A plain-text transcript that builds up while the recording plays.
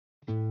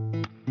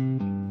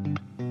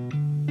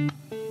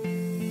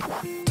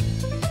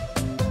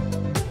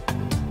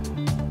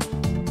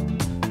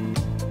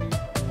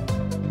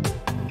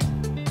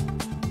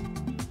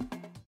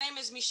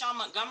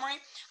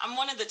I'm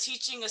one of the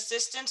teaching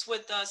assistants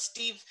with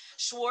Steve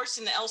Schwartz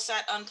in the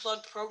LSAT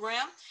Unplugged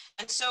program.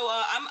 And so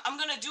I'm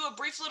going to do a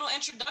brief little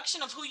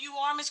introduction of who you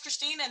are, Ms.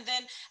 Christine, and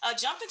then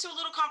jump into a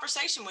little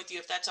conversation with you,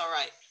 if that's all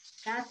right.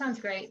 That sounds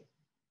great.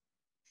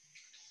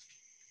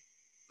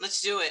 Let's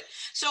do it.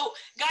 So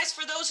guys,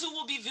 for those who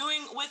will be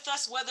viewing with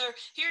us, whether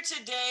here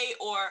today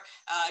or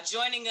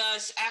joining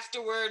us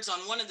afterwards on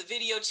one of the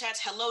video chats,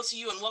 hello to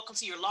you and welcome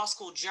to your law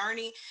school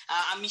journey.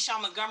 I'm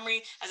Michelle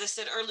Montgomery. As I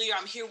said earlier,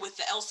 I'm here with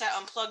the LSAT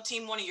Unplugged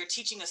team, one of your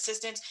teaching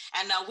assistants.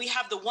 And we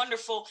have the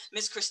wonderful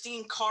Ms.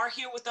 Christine Carr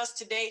here with us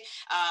today.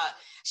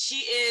 She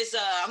is,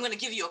 I'm going to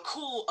give you a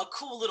cool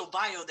little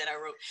bio that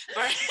I wrote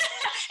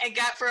and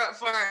got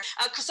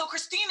so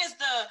Christine is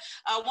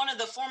one of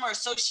the former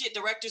associate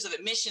directors of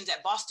admissions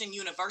at Boston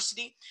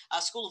University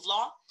School of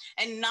Law,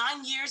 and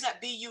 9 years at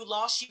BU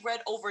Law. She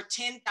read over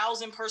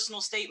 10,000 personal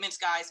statements,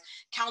 guys,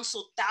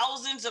 counseled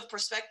thousands of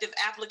prospective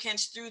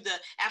applicants through the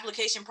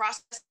application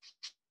process,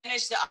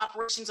 managed the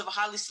operations of a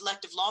highly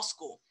selective law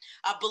school.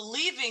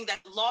 Believing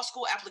that the law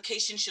school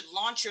application should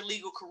launch your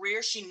legal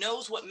career, she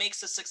knows what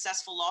makes a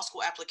successful law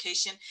school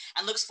application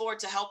and looks forward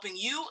to helping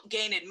you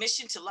gain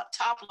admission to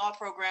top law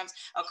programs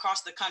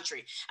across the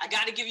country. I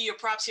got to give you your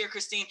props here,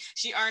 Christine.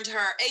 She earned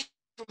her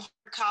from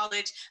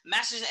College,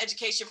 Master's in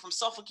Education from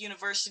Suffolk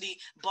University,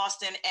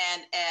 Boston,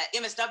 and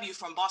MSW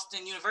from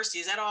Boston University.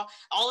 Is that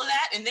all of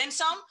that? And then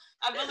some,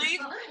 I believe?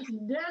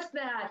 Just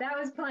that. That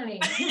was plenty.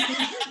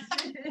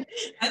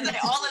 I said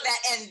all of that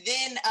and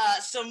then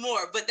some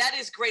more. But that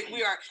is great.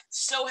 We are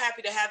so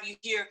happy to have you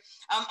here.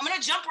 I'm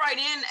going to jump right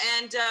in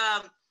and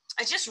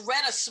I just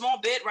read a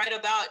small bit right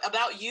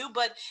about you,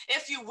 but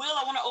if you will,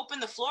 I want to open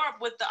the floor up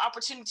with the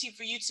opportunity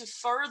for you to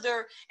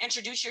further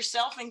introduce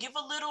yourself and give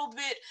a little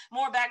bit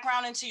more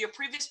background into your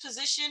previous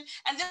position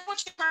and then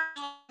what you're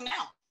doing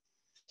now.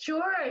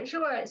 Sure.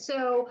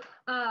 So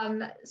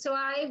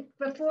I,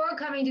 before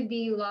coming to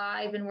BU Law,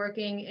 I've been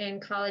working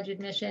in college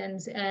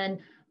admissions and,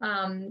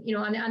 on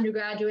the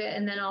undergraduate,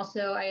 and then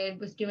also I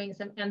was doing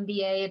some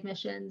MBA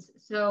admissions.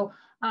 So,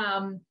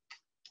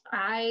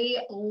 I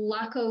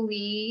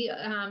luckily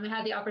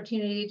had the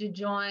opportunity to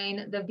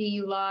join the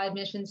BU Law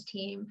admissions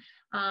team,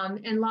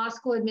 and law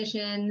school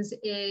admissions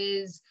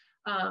is,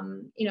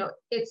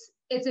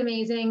 it's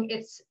amazing.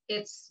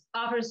 It's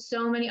offers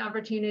so many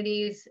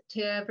opportunities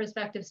to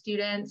prospective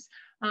students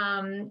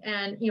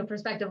and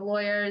prospective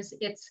lawyers.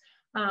 It's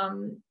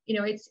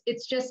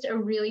just a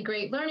really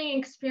great learning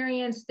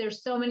experience.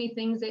 There's so many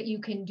things that you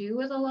can do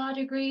with a law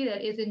degree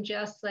that isn't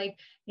just like,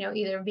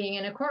 either being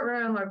in a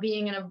courtroom or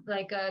being in a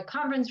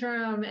conference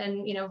room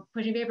and,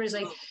 pushing papers.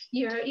 Like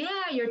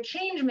you're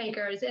change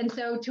makers. And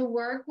so to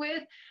work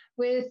with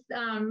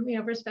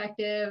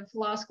prospective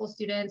law school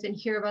students and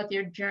hear about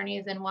their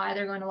journeys and why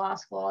they're going to law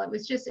school, it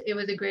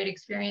was a great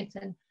experience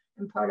and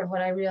part of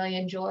what I really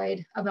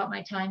enjoyed about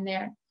my time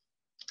there.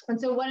 And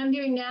so what I'm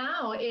doing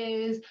now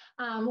is,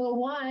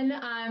 one,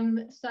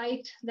 I'm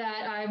psyched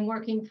that I'm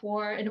working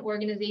for an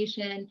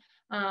organization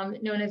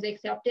known as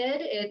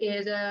Accepted. It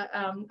is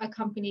a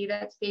company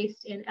that's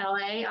based in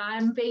LA.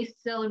 I'm based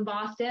still in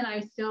Boston.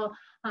 I'm still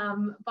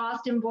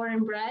Boston born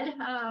and bred.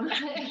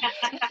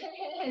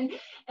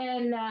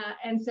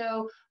 And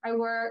so I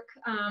work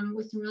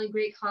with some really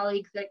great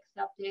colleagues at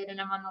Accepted,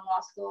 and I'm on the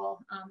law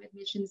school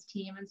admissions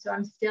team. And so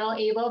I'm still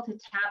able to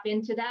tap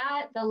into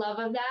that, the love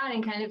of that,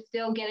 and kind of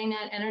still getting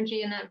that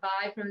energy and that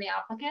vibe from the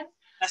applicants.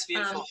 That's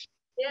beautiful.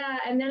 Yeah,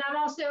 and then I'm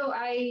also,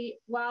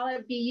 while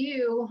at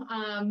BU,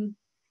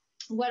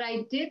 what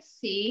I did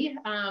see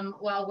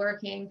while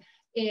working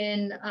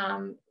in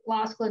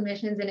law school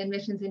admissions and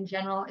admissions in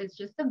general is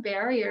just the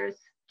barriers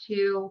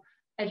to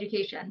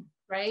education,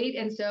 right?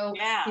 And so,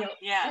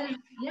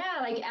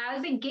 like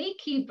as a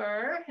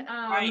gatekeeper,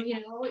 right.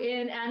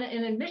 In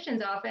an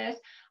admissions office,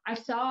 I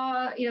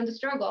saw, the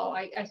struggle.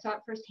 I saw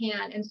it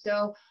firsthand. And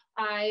so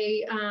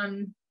I,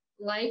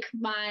 like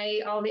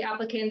all the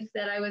applicants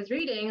that I was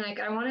reading, like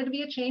I wanted to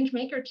be a change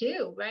maker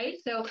too, right?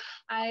 So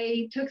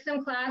I took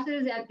some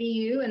classes at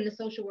BU in the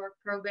social work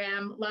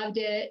program, loved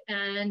it.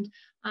 And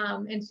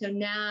so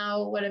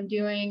now what I'm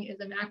doing is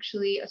I'm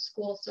actually a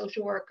school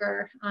social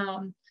worker.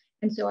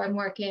 And so I'm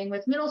working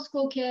with middle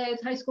school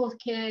kids, high school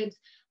kids,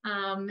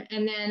 and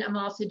then I'm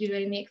also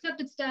doing the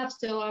Accepted stuff.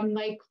 So I'm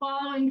like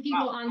following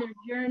people on their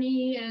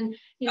journey and,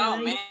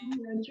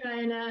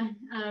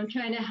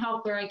 trying to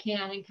help where I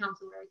can and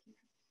counsel where I can.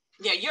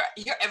 Yeah,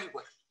 you're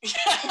everywhere.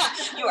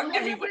 You are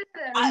everywhere.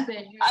 I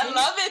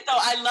love it though.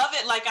 I love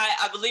it. Like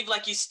I believe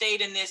like you stayed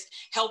in this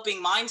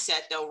helping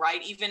mindset though,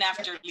 right? Even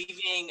after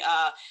leaving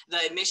the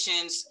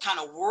admissions kind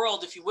of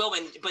world, if you will,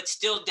 but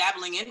still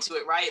dabbling into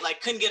it, right? Like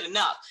couldn't get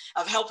enough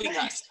of helping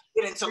us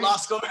get into law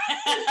school.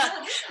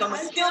 So I'm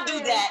gonna still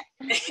do that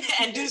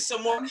and do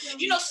some more.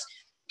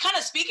 Kind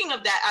of speaking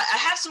of that, I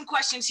have some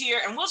questions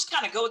here and we'll just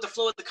kind of go with the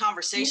flow of the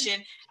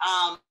conversation.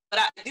 But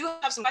I do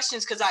have some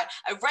questions because I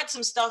read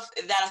some stuff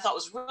that I thought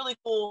was really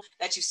cool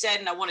that you said,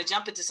 and I want to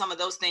jump into some of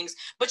those things.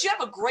 But you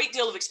have a great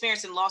deal of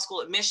experience in law school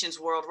admissions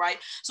world, right?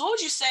 So what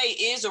would you say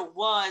is or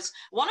was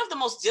one of the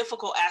most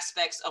difficult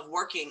aspects of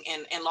working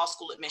in law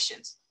school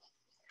admissions?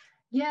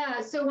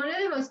 Yeah, so one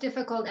of the most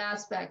difficult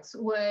aspects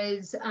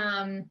was,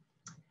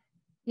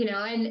 you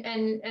know,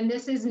 and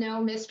this is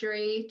no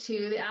mystery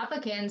to the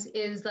applicants,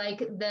 is like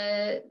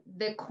the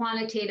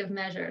quantitative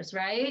measures,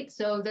 right?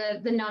 So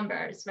the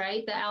numbers,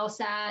 right? The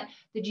LSAT,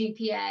 the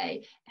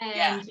GPA,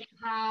 and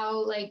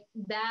how like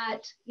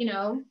that, you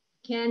know,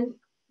 can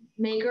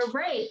make or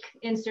break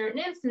in certain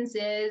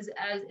instances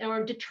as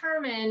or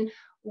determine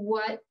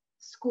what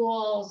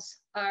schools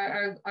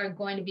are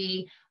going to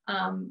be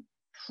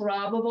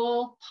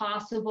probable,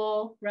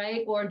 possible,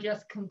 right? Or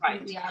just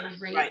completely out of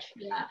reach. Right.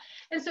 Yeah.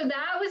 And so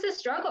that was a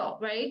struggle,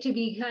 right? To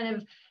be kind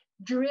of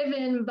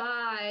driven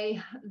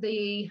by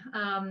the,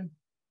 you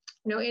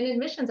know, in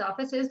admissions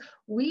offices,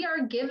 we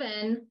are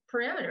given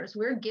parameters.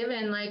 We're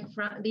given like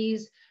from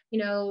these, you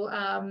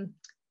know,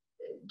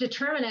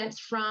 determinants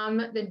from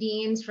the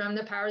deans, from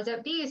the powers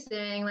that be,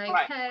 saying like,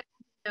 hey,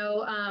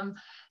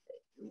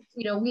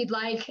 you know, we'd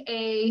like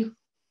a,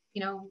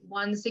 you know,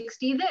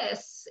 160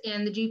 this,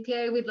 and the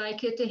GPA, we'd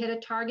like it to hit a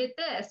target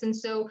this. And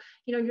so,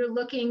 you know, you're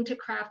looking to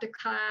craft a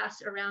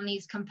class around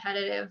these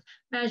competitive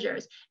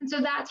measures. And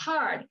so that's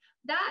hard.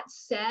 That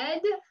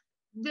said,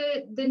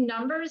 the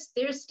numbers,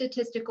 there's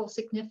statistical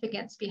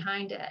significance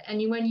behind it.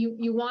 And when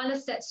you want to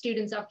set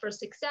students up for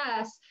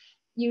success,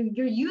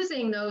 you're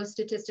using those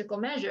statistical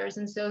measures.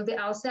 And so the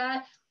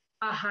LSAT,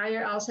 a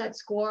higher LSAT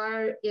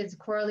score is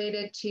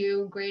correlated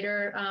to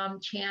greater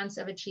chance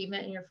of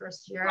achievement in your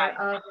first year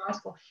of law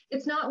school.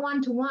 It's not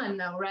one-to-one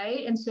though,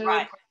 right? And so,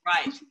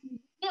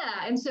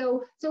 yeah, and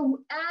so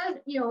as,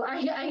 you know,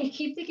 I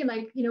keep thinking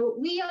like, you know,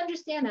 we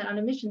understand that on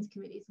admissions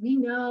committees. We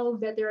know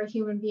that there are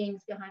human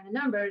beings behind the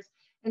numbers.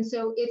 And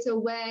so it's a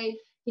way,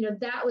 you know,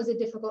 that was a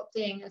difficult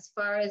thing as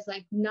far as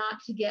like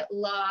not to get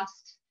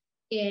lost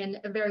in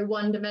a very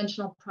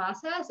one-dimensional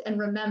process and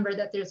remember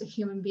that there's a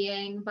human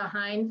being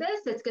behind this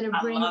that's going to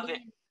bring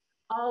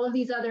all of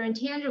these other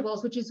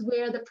intangibles, which is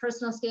where the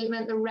personal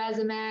statement, the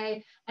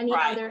resume, and the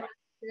other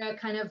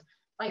kind of,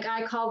 like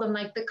I call them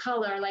like the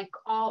color, like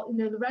all, you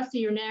know, the rest of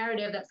your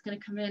narrative that's going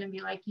to come in and be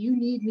like, you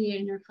need me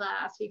in your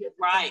class. Because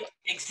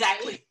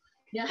exactly.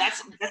 Yeah.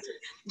 That's,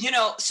 you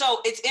know, so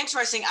it's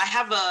interesting. I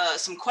have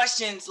some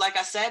questions, like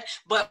I said,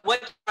 but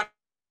what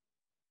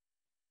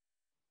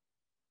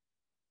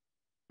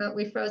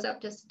we froze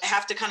up just. I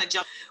have to kind of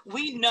jump.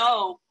 We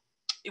know,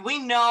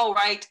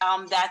 right,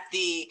 that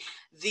the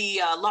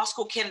law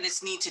school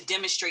candidates need to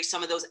demonstrate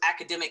some of those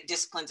academic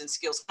disciplines and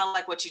skills, kind of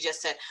like what you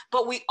just said.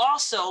 But we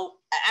also,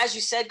 as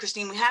you said,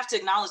 Christine, we have to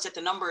acknowledge that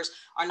the numbers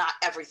are not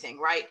everything,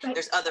 right?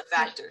 There's other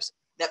factors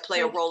that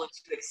play a role into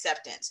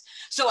acceptance.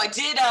 So I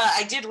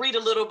did read a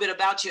little bit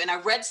about you, and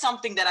I read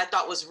something that I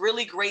thought was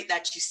really great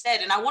that you said,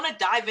 and I want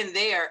to dive in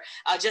there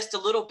just a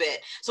little bit.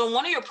 So in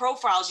one of your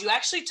profiles, you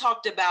actually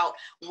talked about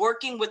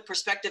working with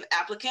prospective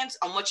applicants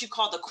on what you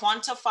call the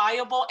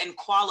quantifiable and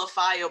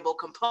qualifiable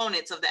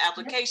components of the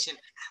application,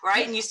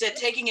 right? And you said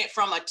taking it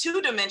from a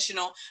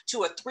 2-dimensional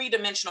to a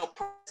 3-dimensional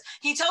process.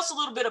 Can you tell us a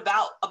little bit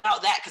about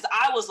that? Because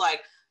I was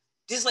like,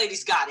 this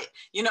lady's got it,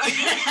 you know.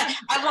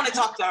 I want to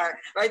talk to her,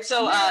 right?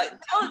 So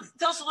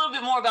tell us a little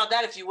bit more about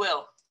that, if you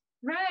will.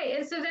 Right,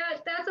 and so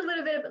that's a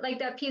little bit like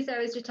that piece I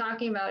was just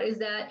talking about, is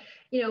that,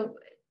 you know,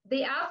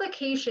 the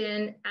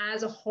application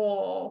as a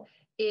whole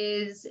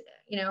is,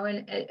 you know,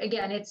 and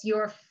again, it's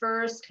your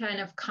first kind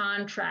of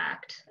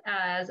contract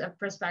as a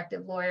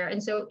prospective lawyer.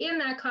 And so in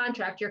that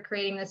contract, you're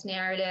creating this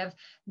narrative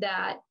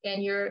that,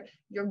 and your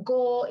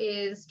goal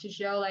is to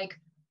show like,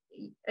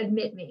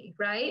 admit me,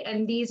 right?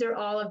 And these are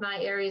all of my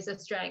areas of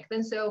strength.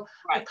 And so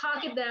I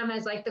pocket them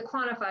as like the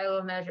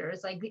quantifiable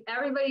measures, like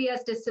everybody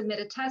has to submit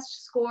a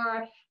test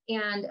score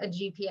and a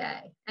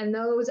GPA. And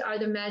those are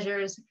the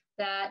measures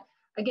that,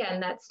 again,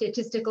 that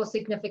statistical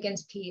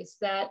significance piece,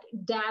 that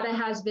data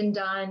has been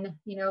done,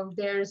 you know,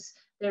 there's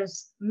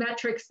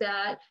metrics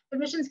that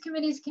admissions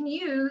committees can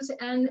use,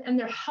 and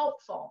they're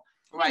helpful.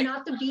 Right.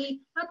 Not the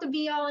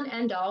be all and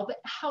end all, but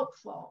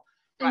helpful.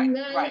 And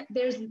then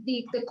there's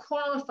the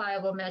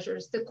qualifiable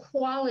measures, the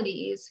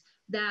qualities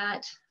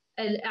that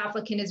an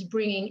applicant is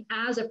bringing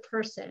as a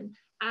person,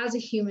 as a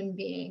human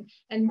being.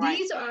 And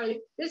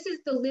this is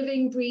the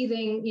living,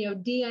 breathing, you know,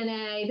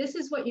 DNA. This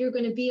is what you're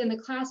going to be in the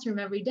classroom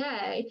every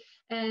day.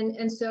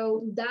 And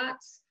so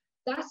that's,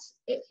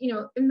 you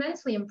know,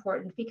 immensely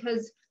important,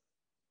 because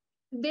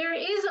there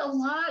is a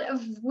lot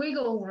of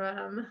wiggle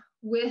room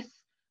with,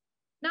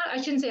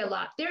 I shouldn't say a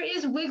lot. There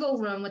is wiggle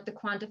room with the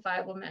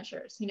quantifiable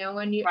measures, you know,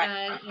 when you,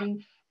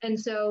 and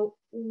so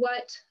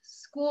what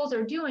schools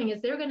are doing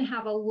is they're going to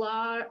have a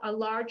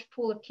large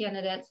pool of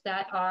candidates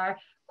that are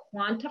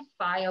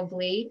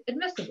quantifiably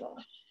admissible.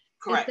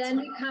 Correct. It then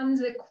becomes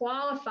the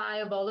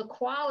qualifiable, the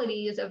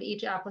qualities of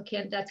each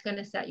applicant that's going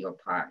to set you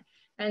apart.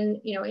 And,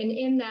 you know,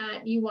 in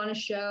that, you want to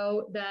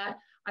show that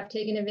I've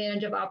taken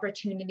advantage of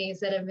opportunities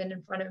that have been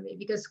in front of me,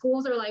 because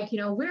schools are like, you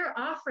know, we're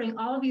offering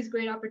all of these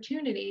great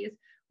opportunities.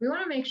 We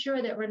want to make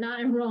sure that we're not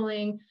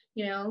enrolling,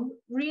 you know,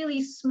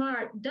 really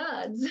smart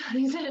duds,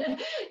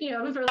 you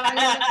know, for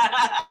lack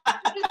of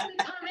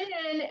come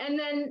in and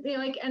then, you know,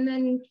 like, and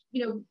then,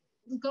 you know,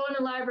 go in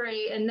the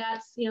library and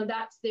that's,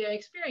 that's their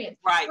experience.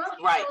 Right, We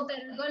want right. people that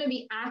are going to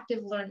be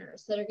active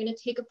learners, that are going to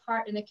take a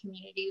part in the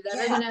community, that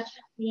are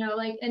Yeah.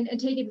 going to, and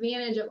take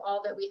advantage of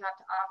all that we have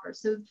to offer.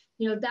 So,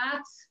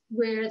 that's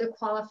where the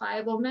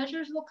qualifiable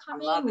measures will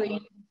come in, where you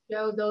can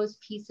show those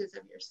pieces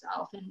of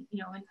yourself and,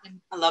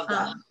 I love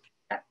that.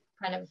 That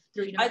kind of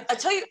three-dimensional.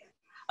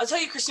 I'll tell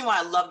you, Christine, why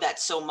I love that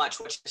so much,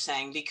 what you're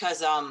saying,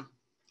 because,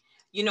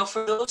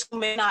 for those who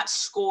may not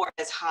score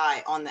as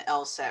high on the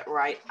LSAT,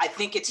 right, I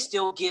think it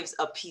still gives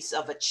a piece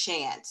of a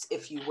chance,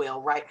 if you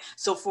will, right?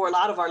 So for a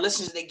lot of our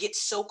listeners, they get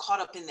so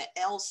caught up in the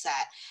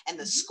LSAT and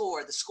the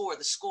score,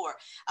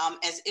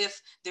 as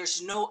if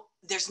there's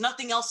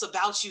nothing else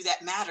about you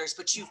that matters,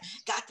 but you've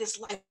got this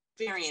life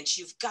experience,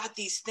 you've got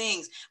these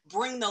things,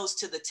 bring those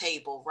to the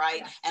table,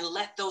 right? Yeah. And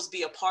let those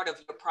be a part of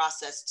your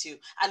process too.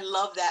 I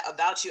love that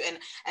about you.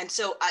 And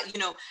so,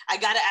 I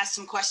got to ask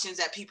some questions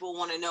that people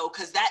want to know,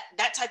 because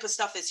that type of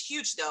stuff is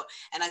huge though.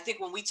 And I think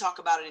when we talk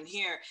about it in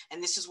here,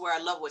 and this is where I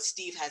love what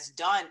Steve has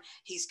done,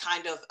 he's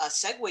kind of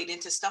segued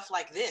into stuff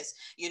like this.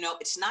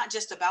 It's not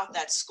just about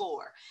that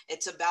score.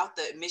 It's about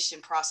the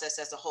admission process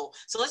as a whole.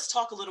 So let's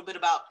talk a little bit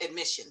about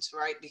admissions,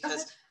 right?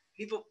 Because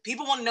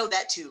people want to know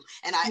that too.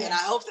 And I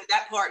hope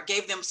that part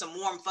gave them some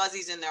warm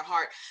fuzzies in their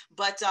heart.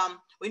 But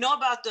we know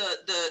about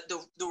the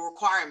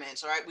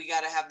requirements, right? We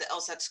got to have the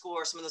LSAT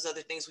score, some of those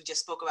other things we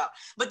just spoke about.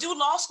 But do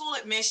law school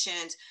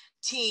admissions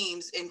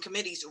teams and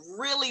committees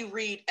really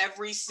read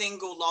every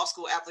single law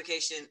school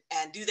application,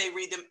 and do they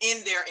read them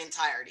in their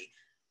entirety?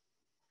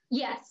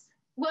 Yes.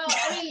 Well,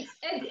 I mean,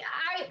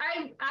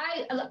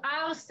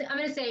 I'm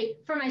going to say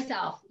for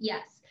myself,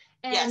 yes.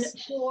 And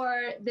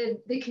for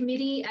the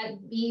committee at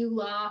BU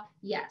Law,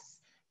 yes.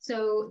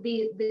 So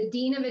the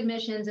Dean of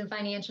Admissions and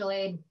Financial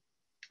Aid,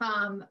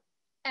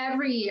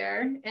 every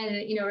year,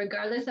 and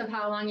regardless of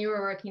how long you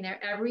were working there,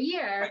 every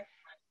year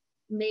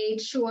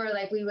made sure,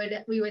 like, we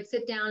would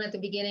sit down at the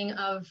beginning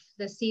of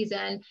the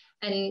season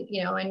and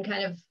and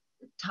kind of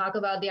talk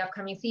about the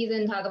upcoming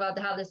season, talk about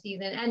how the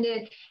season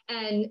ended,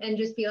 and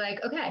just be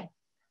like, okay,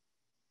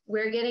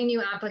 we're getting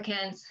new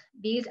applicants.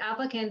 These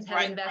applicants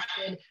have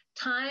invested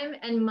time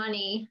and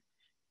money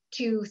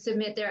to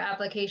submit their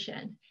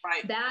application.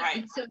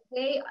 So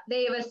they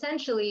have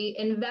essentially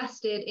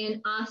invested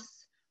in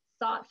us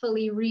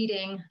thoughtfully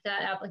reading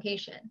that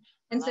application.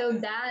 And so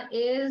that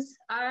is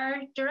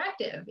our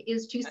directive,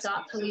 is to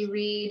thoughtfully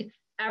read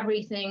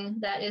everything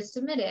that is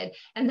submitted.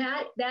 And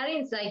that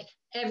is like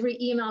every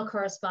email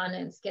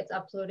correspondence gets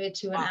uploaded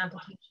to an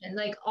application.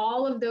 Like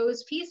all of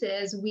those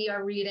pieces, we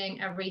are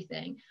reading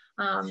everything.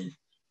 And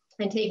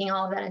taking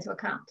all of that into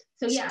account.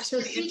 So so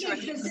speaking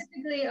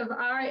specifically of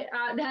our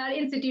that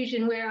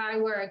institution where I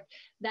work,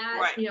 that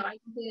I can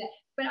say that.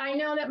 But I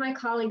know that my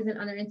colleagues in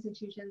other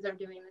institutions are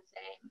doing the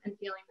same and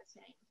feeling the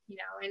same.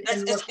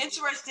 It's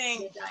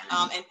interesting,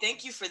 and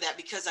thank you for that,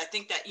 because I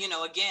think that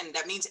again,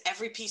 that means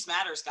every piece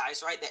matters,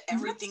 guys, right? That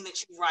everything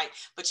that you write.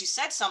 But you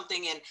said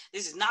something, and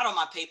this is not on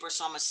my paper,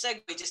 so I'm gonna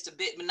segue just a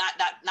bit, but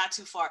not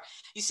too far.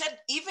 You said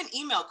even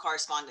email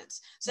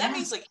correspondence. So that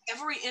means like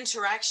every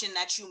interaction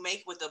that you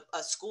make with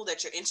a school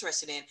that you're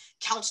interested in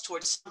counts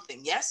towards something.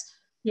 Yes.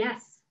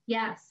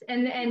 Yes.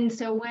 And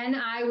so when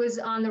I was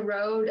on the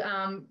road,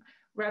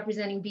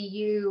 representing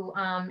BU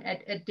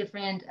at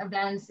different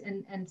events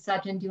and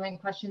such, and doing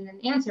question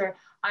and answer,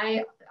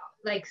 I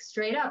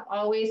straight up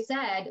always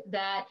said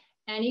that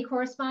any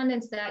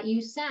correspondence that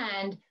you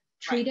send,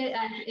 treat it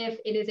as if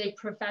it is a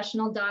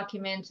professional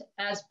document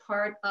as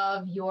part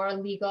of your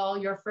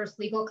first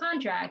legal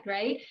contract,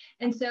 right?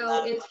 And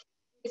so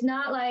it's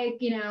not like,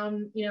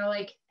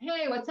 like,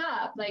 hey, what's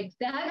up? Like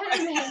that kind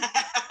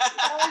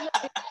of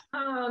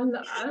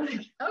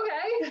thing.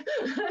 Okay.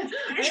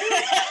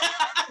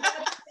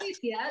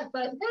 Yet,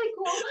 but very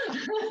cool.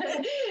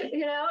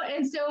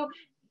 And so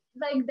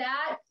like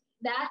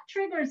that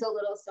triggers a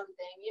little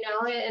something,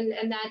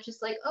 and that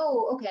just like,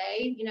 oh,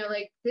 okay,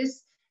 like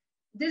this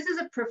is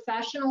a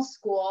professional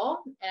school,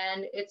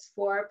 and it's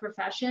for a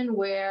profession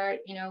where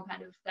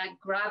kind of that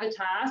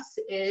gravitas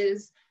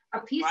is a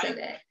piece of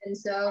it. And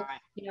so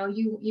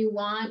you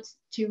want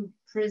to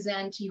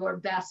present your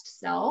best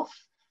self,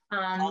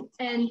 and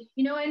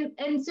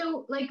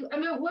so like, I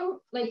mean,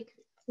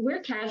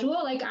 we're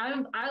casual. Like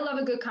I love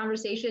a good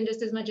conversation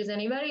just as much as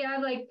anybody. I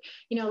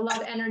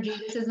love energy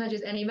just as much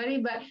as anybody.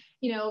 But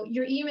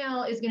your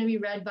email is going to be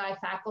read by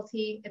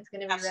faculty. It's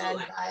going to be read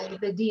by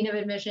the dean of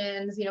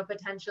admissions.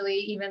 Potentially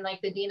even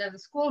like the dean of the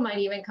school might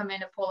even come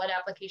in and pull an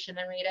application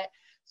and read it.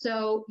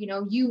 So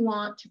you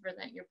want to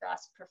present your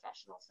best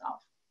professional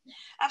self.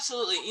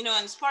 Absolutely.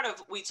 And it's part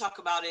of, we talk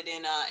about it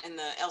in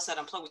the LSAT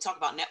Unplugged, we talk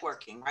about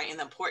networking, right? And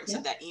the importance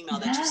of that email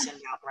that you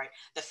send out, right?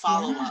 The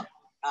follow-up.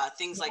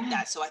 things like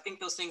that. So I think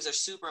those things are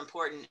super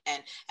important.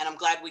 And I'm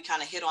glad we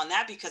kind of hit on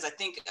that, because I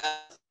think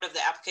part of the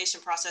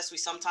application process we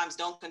sometimes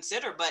don't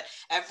consider, but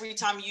every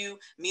time you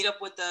meet up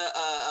with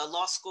a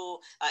law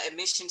school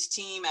admissions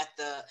team at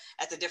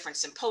the different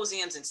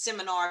symposiums and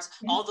seminars,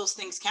 all those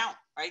things count,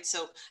 right?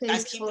 So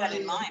guys, keep that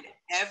in mind.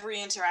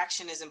 Every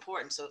interaction is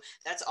important. So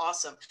that's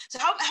awesome. So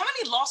how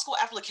many law school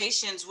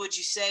applications would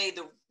you say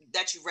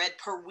that you read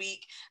per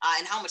week,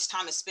 and how much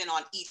time is spent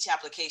on each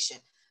application?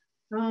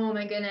 Oh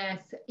my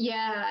goodness.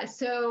 Yeah.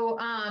 So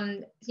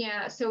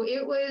so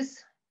it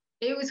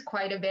was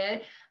quite a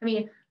bit. I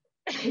mean,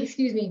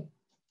 excuse me.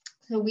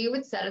 So we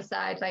would set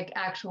aside like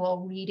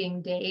actual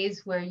reading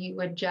days where you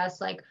would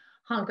just like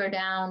hunker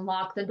down,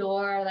 lock the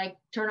door, like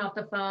turn off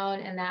the phone,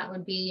 and that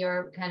would be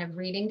your kind of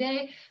reading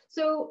day.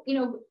 So,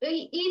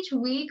 each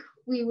week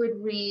we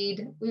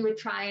would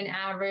try and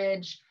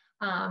average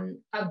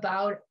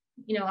about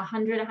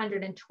 100,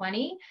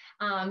 120.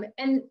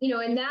 And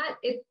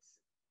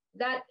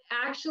that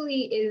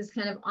actually is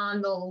kind of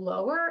on the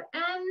lower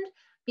end,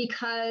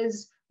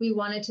 because we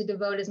wanted to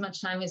devote as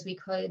much time as we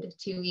could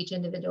to each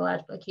individual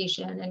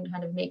application and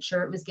kind of make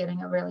sure it was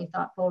getting a really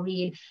thoughtful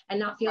read and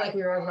not feel like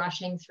we were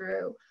rushing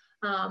through.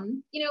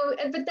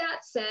 But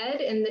that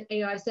said, and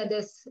I've said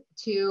this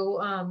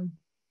to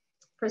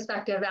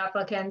prospective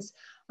applicants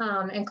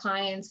and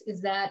clients,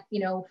 is that,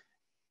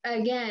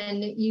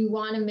 again, you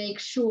want to make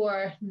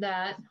sure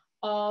that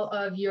all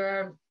of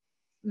your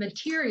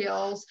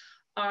materials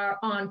are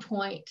on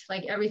point,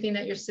 like everything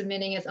that you're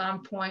submitting is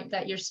on point,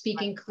 that you're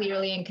speaking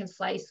clearly and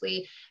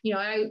concisely.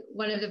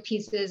 One of the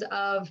pieces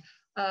of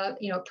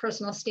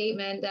personal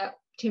statement that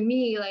to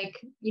me, like,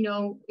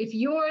 if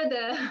you're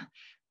the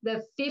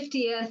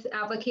 50th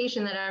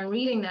application that I'm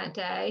reading that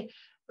day,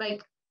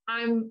 like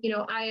I'm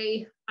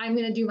going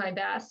to do my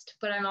best,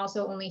 but I'm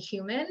also only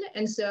human.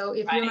 And so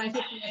if you're my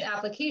 50th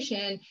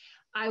application,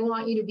 I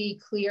want you to be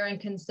clear and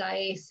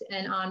concise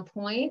and on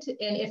point.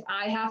 And if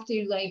I have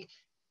to like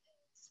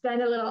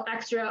spend a little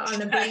extra on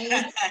the brain,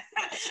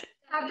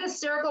 have to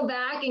circle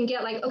back and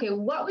get like, okay,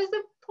 what was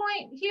the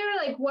point here?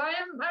 Like, why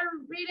am I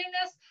reading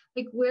this?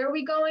 Like, where are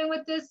we going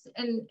with this?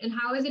 And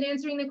how is it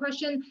answering the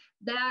question?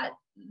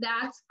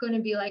 That's going to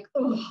be like,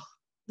 oh,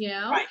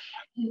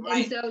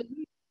 And so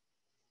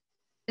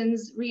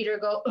reader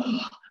go,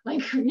 oh,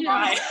 like,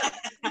 that's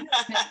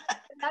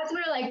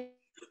where like,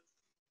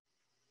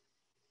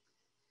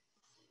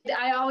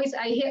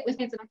 I hit with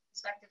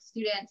prospective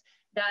students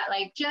that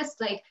like,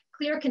 just like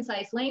clear,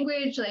 concise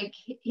language, like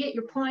hit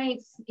your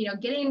points,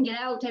 get in, get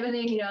out type of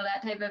thing,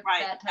 that type of,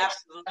 right. that type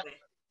Absolutely.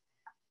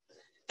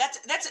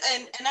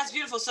 And that's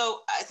beautiful.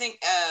 So I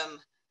think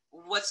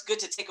what's good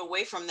to take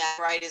away from that,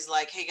 right, is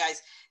like, hey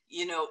guys,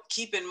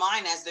 keep in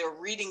mind as they're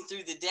reading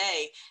through the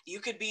day, you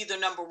could be the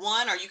number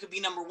one or you could be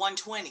number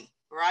 120,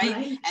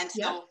 right? And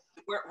so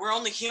we're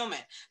only human.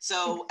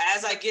 So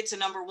as I get to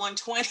number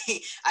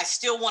 120, I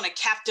still want to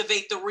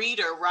captivate the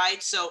reader,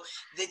 right? So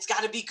it's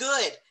got to be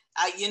good.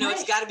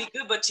 It's got to be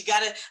good, but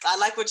I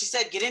like what you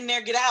said, get in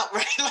there, get out,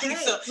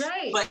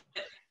 right? But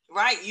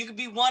you could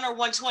be 1 or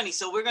 120.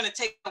 So we're going to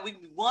we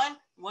could be 1,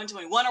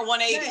 120, 1 or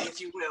 180, if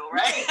you will,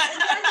 right?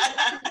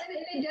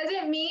 It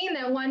doesn't mean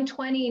that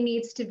 120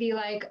 needs to be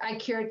like, I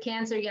cured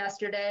cancer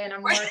yesterday and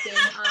I'm working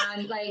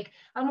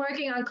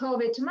on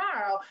COVID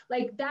tomorrow.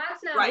 Like,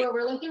 that's not what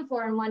we're looking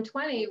for in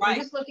 120. We're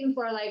just looking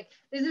for like,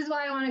 this is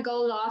why I want to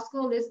go to law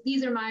school.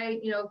 These are my,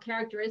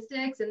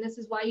 characteristics, and this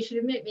is why you should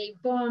admit me.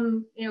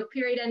 Boom,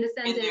 period, end of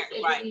sentence.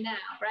 It me now,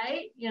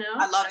 right?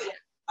 I love it.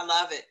 I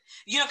love it.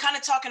 Kind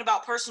of talking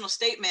about personal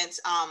statements,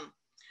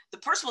 the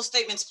personal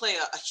statements play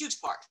a huge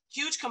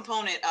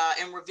component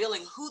in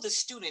revealing who the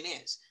student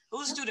is, who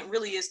the student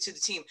really is to the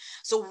team.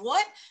 So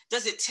what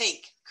does it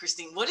take,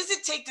 Christine? What does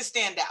it take to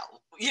stand out,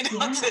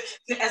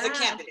 as a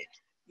candidate?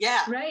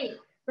 Yeah.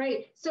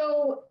 Right.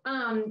 So,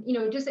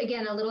 just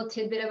again, a little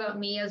tidbit about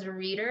me as a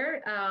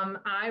reader.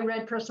 I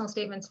read personal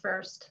statements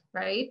first,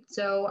 right?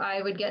 So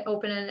I would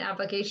open an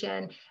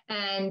application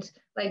and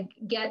like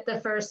get the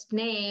first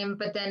name,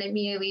 but then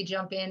immediately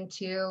jump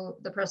into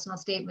the personal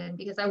statement,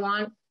 because I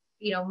want,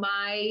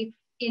 my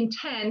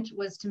intent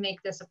was to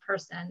make this a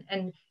person.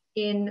 And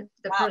in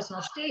the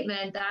personal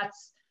statement,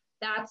 that's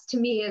to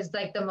me is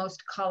like the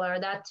most color.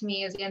 That to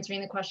me is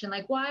answering the question,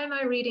 like, why am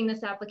I reading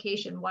this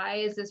application? Why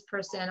is this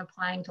person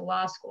applying to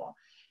law school?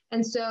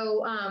 And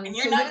so, and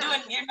you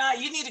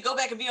need to go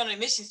back and be on an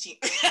admissions team.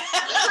 I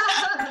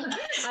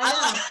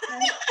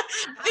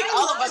think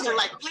all of us are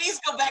like, please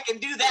go back and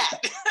do that.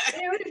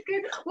 It was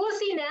good. Well,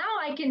 see, now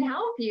I can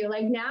help you.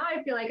 Like, now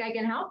I feel like I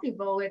can help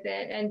people with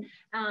it and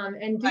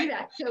do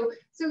that. So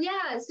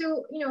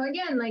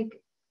again, like,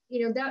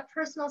 that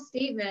personal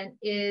statement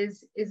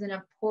is an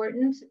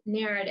important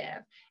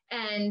narrative.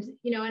 And,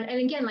 and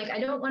again, like, I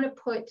don't want to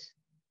put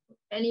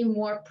any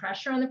more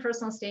pressure on the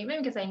personal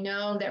statement, because I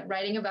know that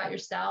writing about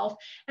yourself,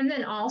 and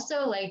then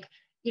also like,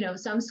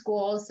 some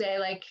schools say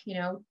like,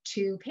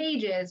 2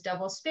 pages,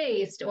 double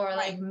spaced, or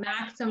like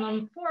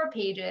maximum 4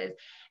 pages.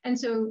 And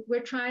so we're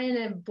trying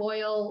to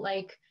boil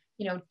like,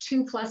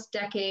 2+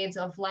 decades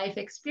of life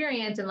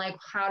experience, and like,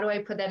 how do I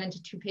put that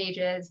into 2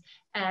 pages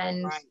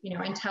and,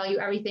 and tell you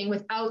everything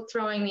without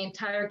throwing the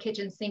entire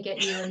kitchen sink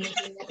at you and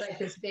making it like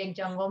this big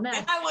jumble mess.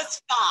 When I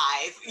was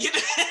 5,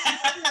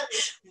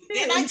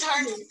 then I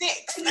turned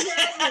 6.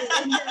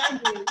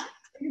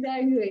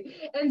 Exactly.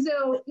 And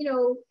so,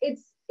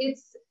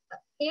 it's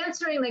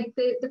answering, like,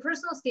 the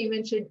personal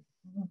statement should,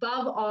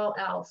 above all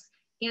else,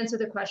 answer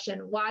the question,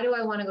 why do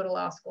I want to go to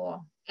law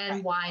school,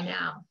 and why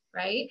now?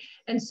 Right.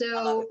 And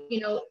so,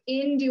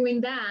 in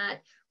doing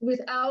that,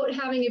 without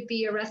having it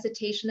be a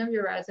recitation of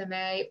your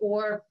resume,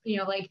 or,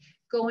 like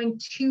going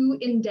too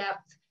in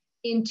depth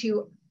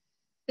into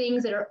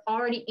things that are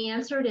already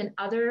answered in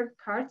other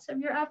parts of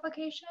your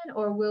application,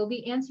 or will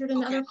be answered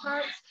in other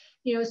parts,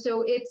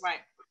 so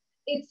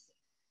it's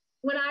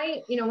when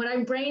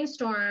I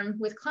brainstorm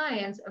with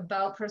clients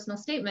about personal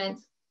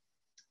statements,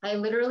 I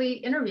literally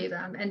interview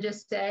them and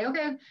just say,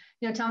 okay,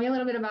 tell me a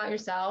little bit about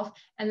yourself,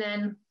 and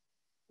then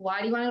why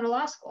do you want to go to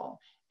law school?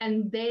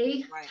 And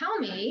they tell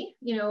me,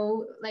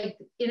 like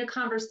in a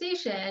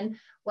conversation,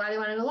 why they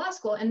want to go to law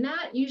school. And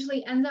that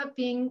usually ends up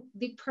being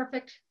the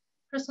perfect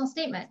personal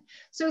statement.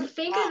 So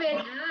think of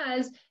it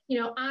as,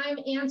 I'm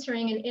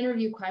answering an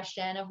interview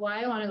question of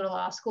why I want to go to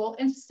law school,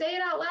 and say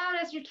it out loud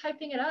as you're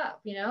typing it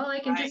up,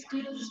 and just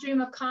do the stream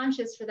of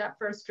conscious for that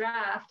first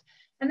draft,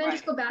 and then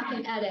just go back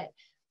and edit.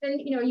 And,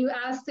 you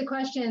ask the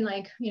question,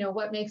 like,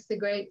 what makes the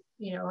great,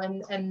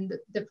 and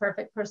the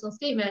perfect personal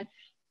statement.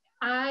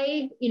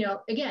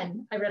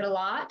 Again, I read a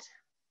lot,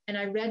 and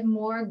I read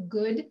more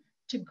good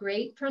to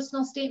great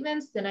personal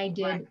statements than I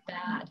did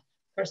bad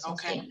personal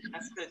statements.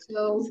 That's good.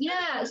 So,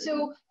 yeah.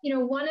 So,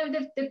 one of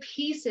the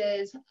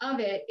pieces of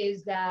it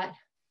is that,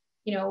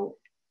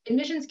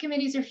 admissions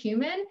committees are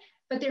human,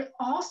 but they're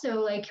also,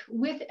 like,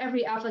 with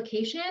every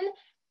application,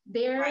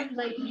 they're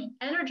like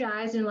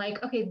energized and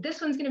like, okay,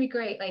 this one's going to be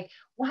great. Like,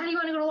 why do you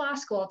want to go to law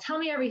school? Tell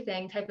me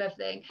everything, type of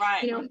thing.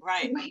 I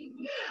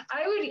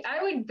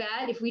would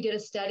bet if we did a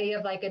study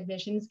of like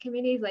admissions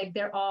committees, like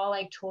they're all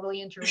like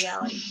totally into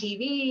reality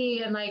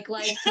TV and like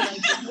glimpse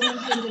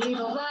into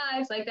people's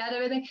lives, like that,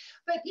 everything.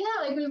 But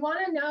yeah, like we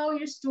want to know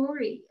your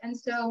story. And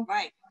so,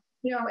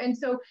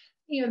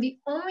 the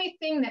only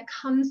thing that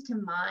comes to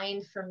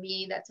mind for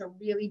me that's a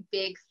really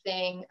big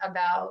thing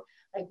about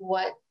like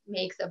what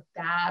makes a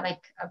bad,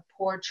 like a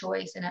poor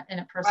choice in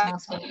a personal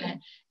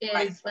statement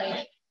is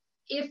like,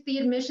 if the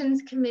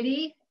admissions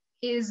committee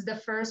is the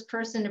first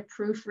person to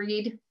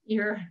proofread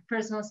your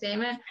personal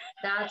statement,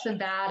 that's a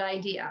bad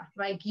idea.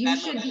 Like, you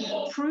should be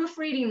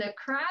proofreading the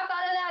crap out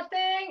of that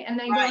thing and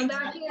then going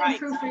back in and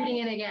proofreading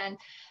it again.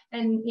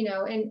 And,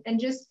 and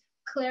just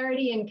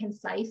clarity and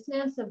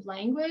conciseness of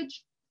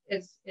language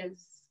is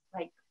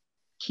like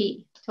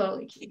key,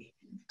 totally key.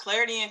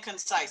 Clarity and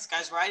concise,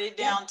 guys, write it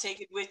down,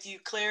 take it with you.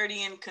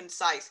 Clarity and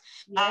concise.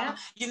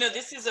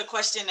 This is a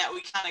question that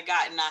we kind of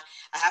got, and I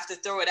have to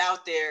throw it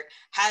out there.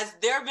 Has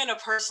there been a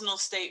personal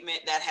statement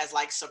that has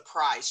like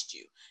surprised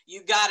you?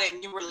 You got it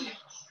and you were like,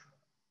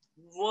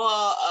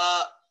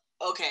 whoa,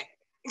 okay.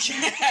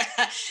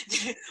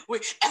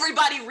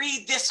 Everybody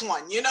read this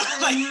one,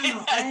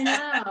 I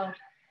know.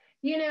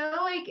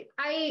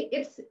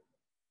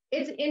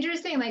 It's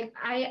interesting. Like,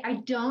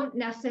 I don't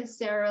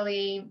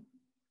necessarily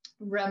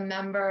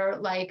remember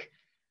like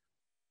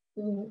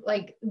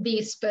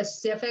the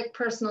specific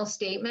personal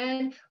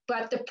statement,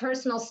 but the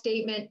personal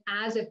statement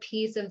as a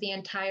piece of the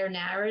entire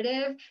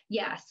narrative.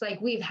 Yes. Like,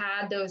 we've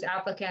had those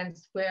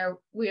applicants where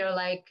we are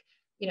like,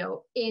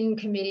 in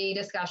committee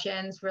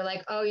discussions, we're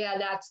like, oh yeah,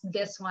 that's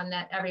this one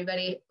that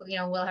everybody,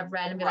 will have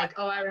read and be like,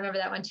 oh, I remember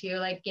that one too,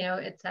 like,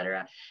 et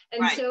cetera.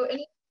 And so, and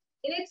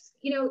it's,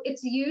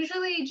 it's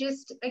usually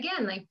just,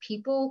 again, like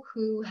people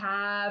who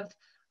have,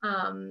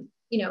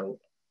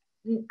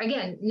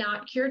 again,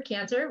 not cured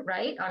cancer,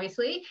 right?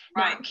 Obviously,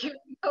 not cured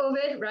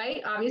COVID,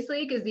 right?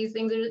 Obviously, because these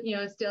things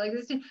are, still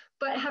existing,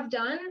 but have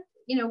done,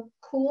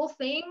 cool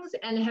things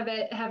and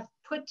have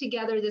put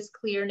together this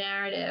clear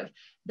narrative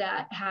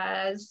that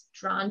has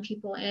drawn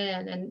people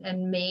in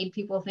and made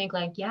people think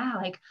like, yeah,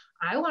 like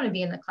I want to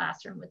be in the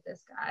classroom with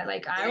this guy.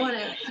 Like I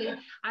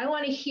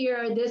want to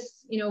hear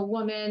this,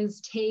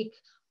 woman's take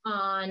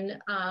on,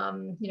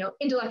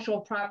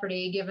 intellectual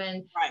property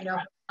given,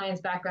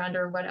 science background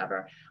or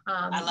whatever.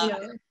 I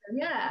love it.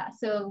 Yeah.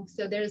 So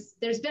there's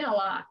been a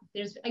lot.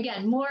 There's,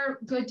 again, more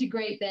good to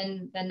great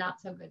than not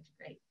so good to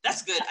great.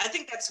 That's good. I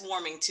think that's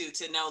warming too,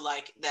 to know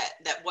like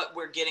that what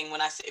we're getting when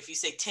I say, if you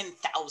say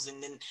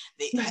 10,000, then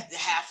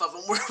half of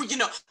them were,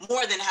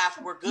 more than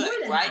half were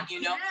good, right? Half.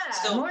 Yeah,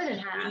 so more than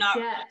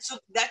half. So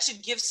that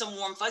should give some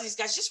warm fuzzies,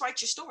 guys. Just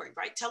write your story,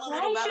 right? Tell a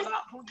little bit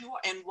about who you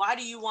are and why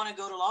do you want to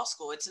go to law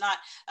school. It's not,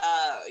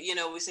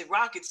 we say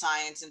rocket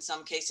science in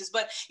some cases,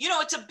 but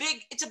it's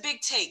a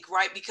big take,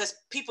 right? Because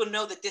people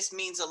know that this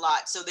means a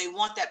lot. So they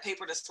want that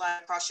paper to slide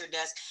across your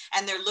desk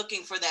and they're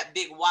looking for that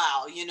big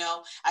wow,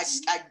 I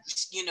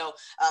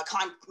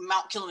climbed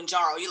Mount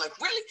Kilimanjaro. You're like,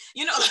 really?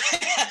 You're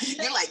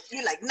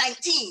like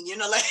 19,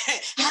 like,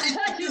 how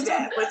did you do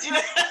that? But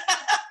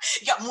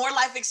You got more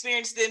life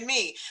experience than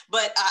me,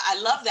 but I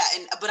love that.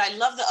 But I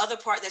love the other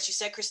part that you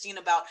said, Christine,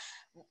 about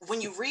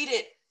when you read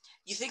it,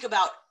 you think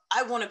about,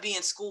 I want to be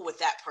in school with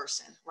that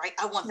person, right?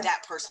 I want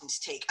that person's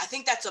take. I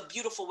think that's a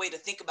beautiful way to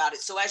think about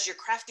it. So as you're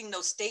crafting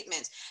those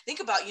statements,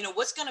 think about,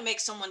 what's going to make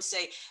someone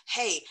say,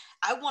 hey,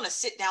 I want to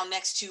sit down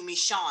next to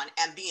Michonne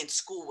and be in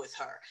school with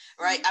her,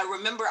 right? I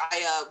remember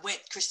I went,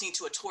 Christine,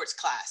 to a torts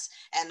class,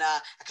 and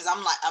because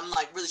I'm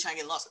like really trying to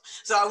get in law school.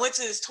 So I went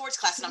to this torts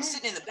class, and I'm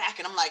sitting in the back,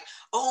 and I'm like,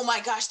 oh my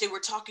gosh, they were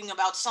talking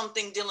about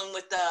something dealing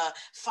with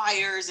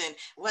fires and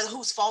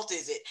whose fault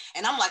is it?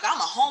 And I'm like,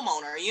 I'm a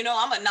homeowner,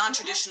 I'm a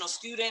non-traditional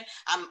student.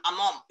 I'm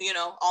on,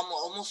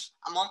 almost,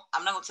 I'm not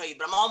gonna tell you,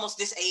 but I'm almost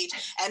this age,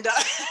 and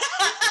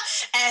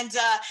and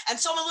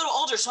so I'm a little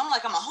older, so I'm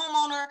like, I'm a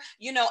homeowner,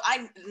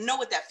 I know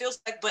what that feels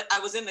like. But I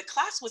was in the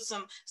class with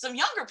some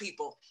younger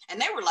people, and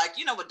they were like,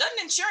 but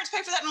doesn't insurance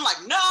pay for that? And I'm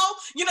like, no,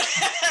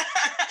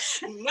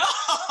 no.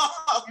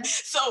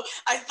 So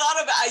I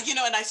thought about,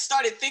 and I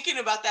started thinking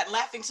about that,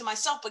 laughing to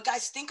myself. But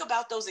guys, think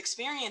about those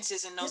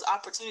experiences and those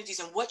opportunities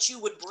and what you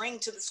would bring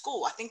to the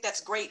school. I think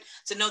that's great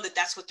to know that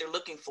that's what they're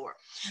looking for.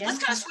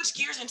 Let's kind of switch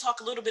gears and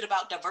talk a little bit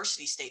about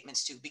diversity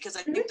statements too, because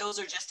I think those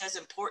are just as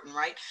important,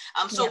 right?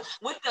 So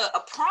with a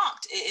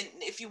prompt,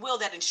 if you will,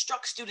 that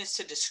instructs students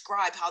to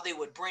describe how they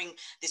would bring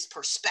this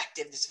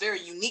perspective, this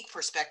very unique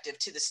perspective,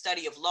 to the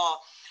study of law,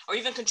 or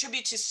even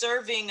contribute to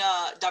serving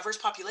diverse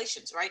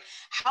populations, right?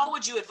 How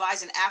would you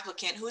advise an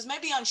applicant who is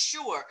maybe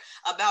unsure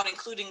about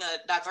including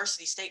a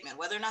diversity statement,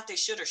 whether or not they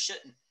should or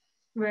shouldn't?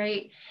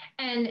 Right.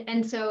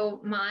 And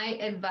so my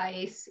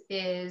advice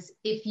is,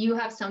 if you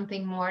have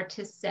something more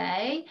to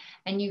say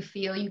and you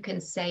feel you can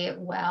say it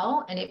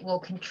well and it will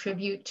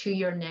contribute to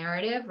your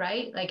narrative,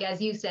 right? Like, as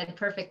you said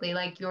perfectly,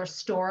 like your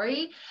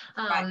story,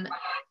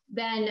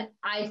 then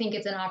I think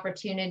it's an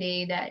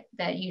opportunity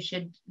that you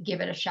should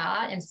give it a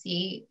shot and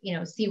see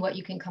what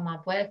you can come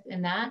up with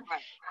in that.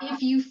 Right.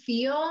 If you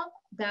feel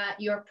that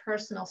your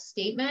personal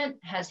statement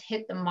has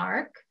hit the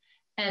mark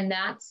and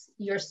that's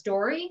your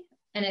story,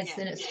 and it's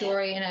in a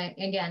story, and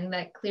again,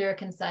 that clear,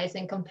 concise,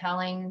 and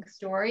compelling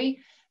story,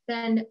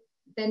 then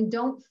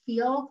don't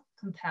feel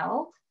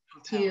compelled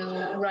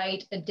to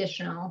write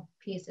additional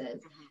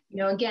pieces.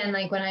 Again,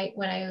 like when I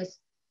was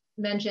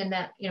mentioned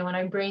that, when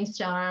I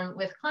brainstorm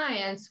with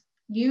clients,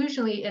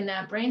 usually in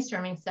that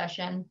brainstorming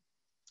session,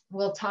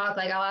 we'll talk,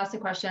 like I'll ask the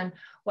question,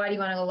 why do you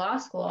want to go to law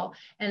school?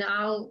 And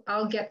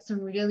I'll get some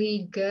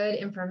really good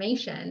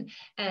information.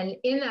 And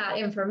in that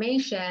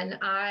information,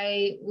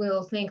 I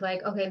will think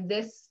like, okay,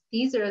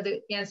 these are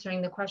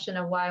answering the question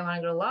of why I want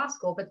to go to law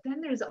school. But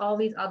then there's all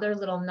these other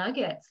little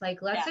nuggets,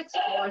 like let's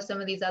explore some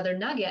of these other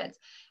nuggets.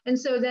 And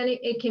so then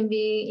it can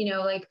be,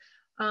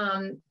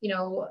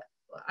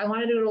 I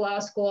wanted to go to law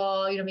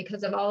school,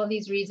 because of all of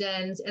these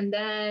reasons. And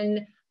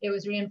then it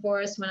was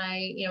reinforced when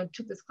I,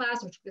 took this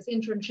class or took this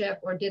internship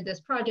or did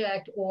this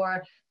project,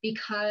 or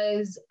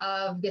because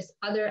of this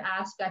other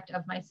aspect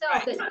of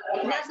myself that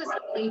isn't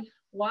necessarily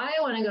why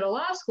I want to go to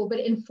law school, but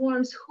it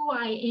informs who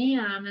I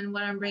am and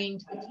what I'm bringing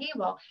to the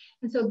table.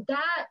 And so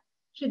that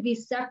should be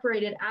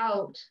separated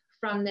out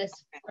from this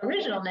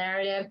original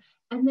narrative,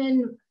 and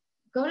then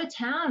go to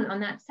town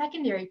on that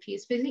secondary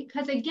piece.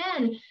 Because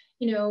again,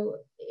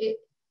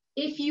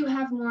 if you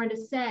have more to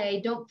say,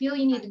 don't feel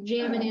you need to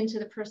jam it into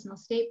the personal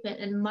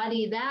statement and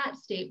muddy that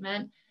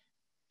statement.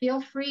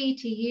 Feel free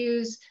to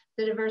use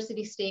the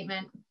diversity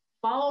statement,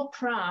 follow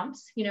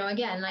prompts,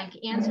 again, like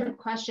answer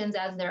questions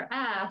as they're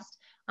asked.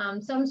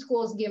 Some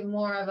schools give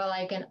more of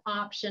an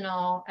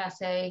optional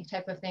essay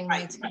type of thing.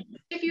 Like,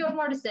 if you have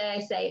more to say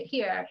it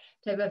here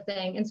type of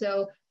thing. And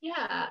so,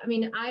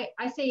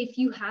 I say, if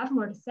you have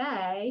more to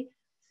say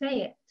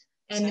it.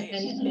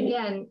 And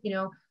again,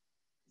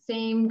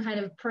 same kind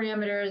of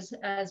parameters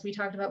as we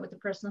talked about with the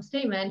personal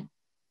statement.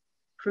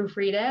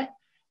 Proofread it,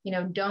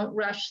 don't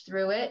rush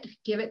through it,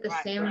 give it the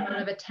same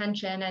amount of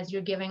attention as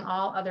you're giving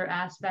all other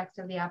aspects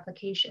of the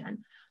application.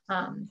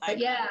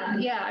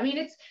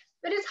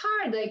 But it's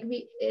hard,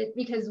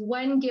 because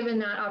when given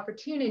that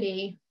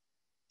opportunity,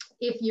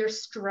 if you're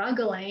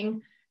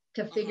struggling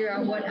to figure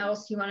out what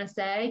else you want to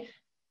say,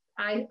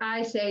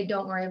 I say,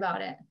 don't worry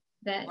about it.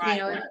 That,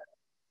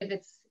 if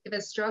it's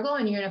a struggle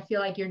and you're going to feel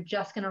like you're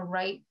just going to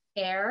write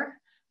air,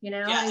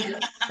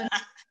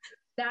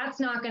 that's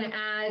not going to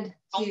add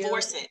to. Don't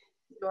force it.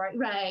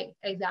 Right,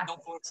 exactly.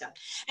 Don't force it.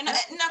 And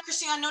now,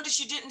 Christine, I noticed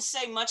you didn't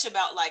say much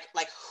about like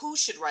who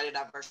should write a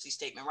diversity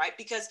statement, right?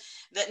 Because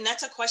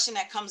that's a question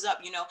that comes up.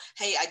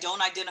 Hey, I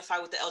don't identify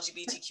with the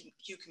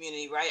LGBTQ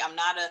community, right? I'm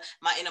not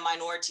in a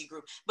minority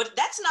group, but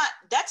that's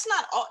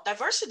not all.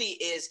 Diversity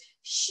is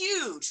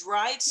huge,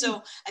 right?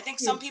 So I think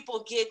some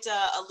people get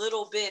a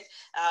little bit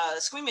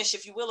squeamish,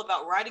 if you will,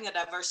 about writing a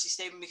diversity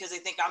statement because they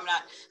think I'm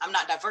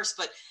not diverse.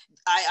 But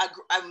I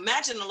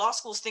imagine the law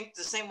schools think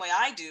the same way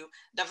I do.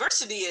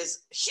 Diversity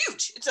is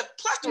huge. It's a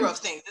plethora of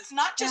things. It's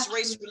not just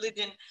race,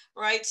 religion,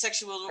 right?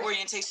 Sexual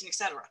orientation,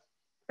 etc.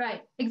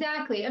 Right,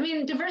 exactly.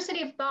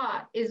 Diversity of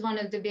thought is one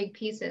of the big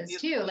pieces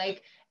too.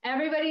 Like,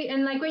 everybody,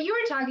 and like what you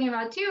were talking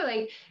about too,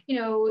 like,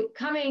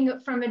 coming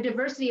from a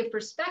diversity of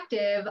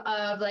perspective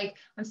of like,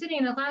 I'm sitting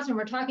in the classroom,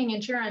 we're talking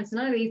insurance,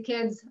 none of these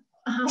kids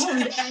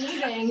owned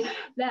anything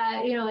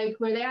that, like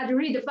where they had to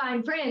read the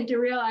fine print to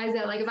realize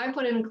that like, if I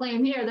put in a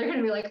claim here, they're going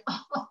to be like,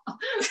 oh,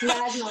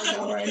 that's not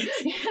going.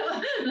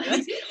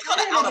 That's called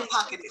an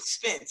out-of-pocket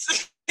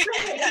expense.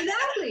 Right,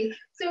 exactly.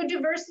 So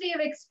diversity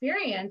of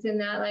experience in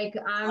that, like,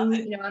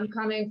 I'm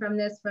coming from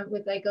this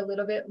with like a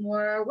little bit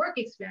more work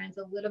experience,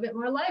 a little bit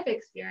more life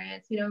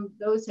experience,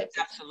 those types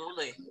of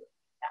Absolutely. Things.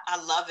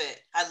 I love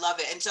it. I love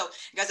it. And so,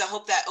 guys, I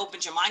hope that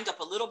opens your mind up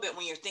a little bit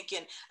when you're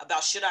thinking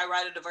about, should I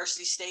write a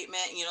diversity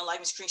statement? Like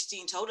Ms.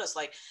 Christine told us,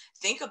 like,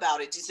 think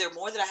about it. Is there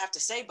more that I have to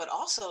say? But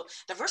also,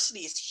 diversity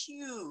is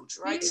huge,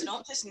 right? So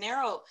don't just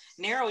narrow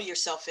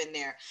yourself in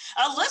there.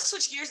 Let's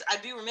switch gears.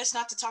 I'd be remiss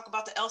not to talk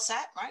about the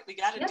LSAT, right? We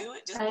got to do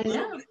it just a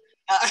little bit.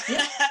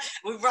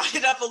 We brought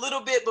it up a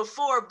little bit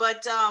before,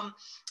 but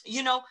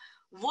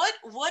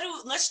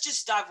let's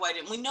just dive right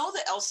in. We know the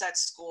LSAT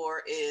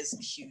score is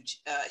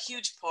huge,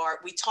 huge part.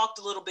 We talked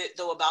a little bit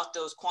though about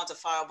those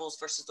quantifiables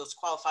versus those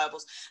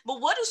qualifiables,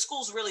 but what do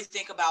schools really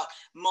think about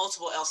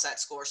multiple LSAT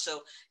scores?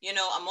 So,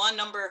 I'm on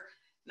number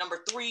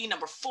 3,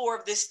 number 4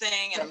 of this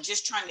thing, and I'm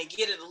just trying to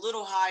get it a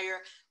little higher.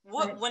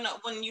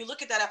 When you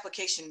look at that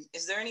application,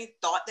 is there any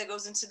thought that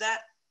goes into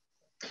that?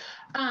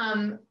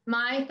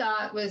 My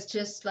thought was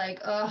just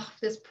like, oh,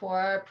 this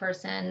poor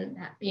person,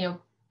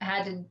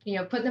 had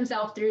to, put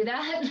themselves through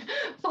that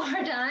 4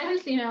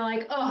 times,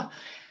 like, oh,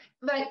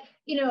 but,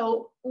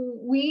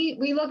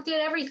 we looked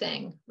at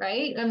everything,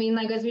 right? I mean,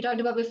 like, as we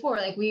talked about before,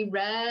 like we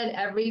read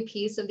every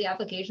piece of the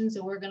application.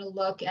 So we're going to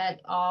look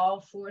at all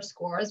 4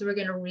 scores. We're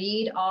going to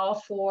read all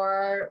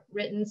 4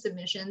 written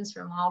submissions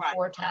from all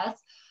 4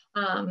 tests.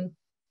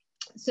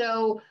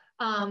 So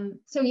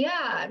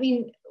yeah, I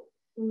mean,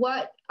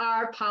 what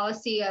our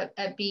policy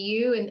at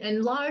BU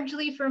and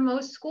largely for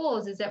most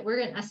schools is that we're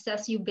going to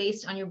assess you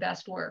based on your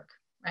best work,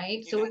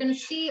 right? So we're going to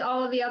see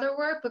all of the other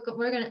work, but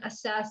we're going to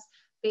assess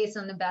based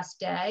on the best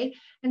day.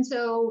 And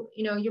so,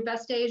 your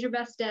best day is your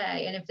best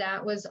day. And if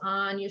that was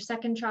on your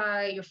 2nd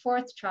try, your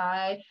 4th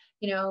try,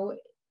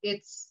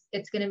 it's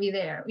going to be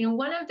there.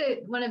 One of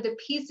the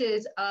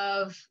pieces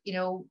of,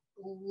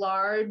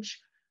 large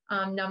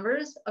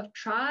numbers of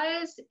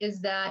tries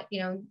is that,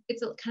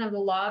 it's kind of the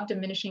law of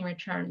diminishing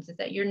returns, is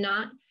that you're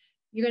going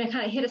to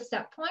kind of hit a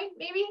set point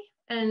maybe.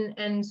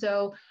 And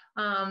so,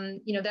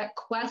 that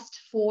quest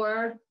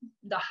for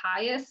the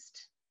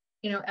highest,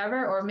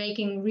 ever, or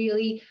making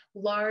really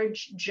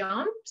large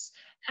jumps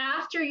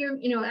after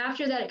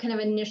after that kind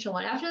of initial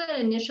one, after that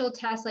initial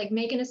test, like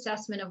make an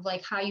assessment of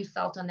like how you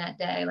felt on that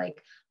day.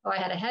 Like, oh, I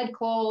had a head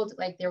cold,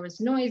 like there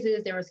was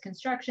noises, there was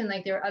construction,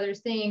 like there were other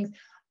things,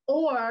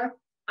 or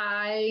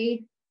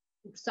I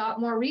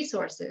sought more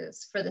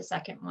resources for the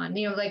 2nd one,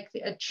 like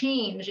a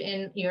change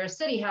in your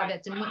study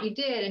habits and what you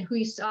did and who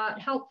you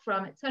sought help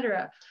from, et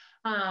cetera.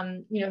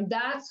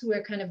 That's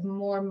where kind of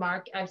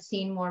I've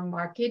seen more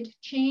marked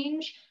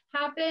change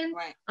happen.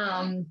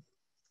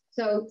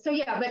 So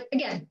yeah, but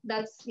again,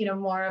 that's,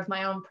 more of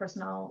my own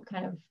personal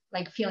kind of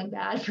like feeling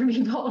bad for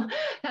people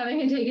having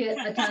to take it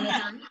a ton of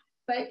times.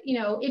 But,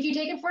 if you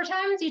take it 4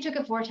 times, you took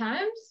it 4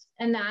 times,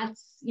 and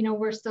that's,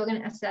 we're still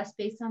going to assess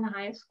based on the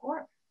highest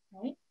score,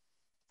 right?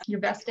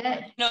 Your best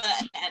day. No,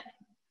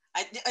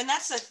 and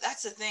that's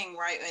the thing,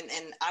 right?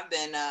 And I've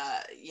been,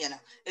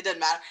 it doesn't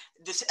matter.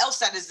 This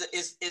LSAT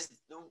is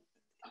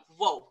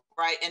whoa,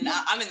 right? And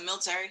I'm in the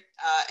military,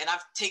 and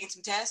I've taken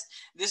some tests.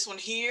 This one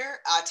here,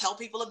 I tell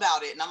people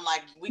about it, and I'm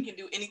like, we can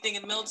do anything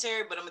in the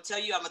military, but I'm gonna tell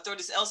you, I'm gonna throw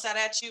this LSAT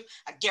at you.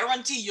 I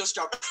guarantee you'll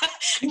struggle.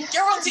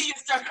 Guarantee you'll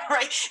struggle,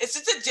 right? It's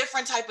a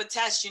different type of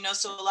test,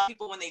 So a lot of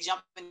people, when they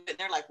jump in,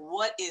 they're like,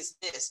 what is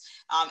this?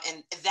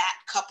 And that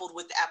coupled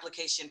with the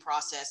application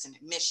process and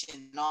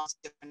admission and all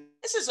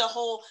this is a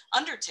whole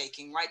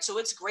undertaking, right? So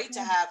it's great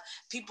to have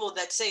people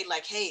that say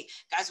like, hey,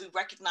 guys, we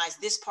recognize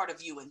this part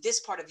of you and this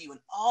part of you, and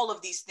all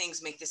of these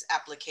things make this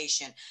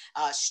application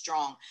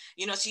strong.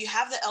 So you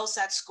have the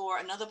LSAT score.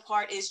 Another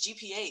part is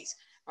GPAs,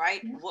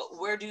 right?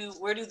 Where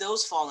do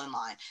those fall in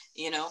line?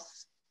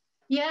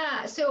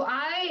 Yeah. So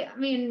I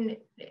mean,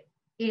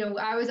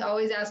 I was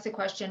always asked the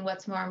question,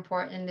 what's more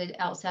important, the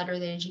LSAT or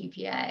the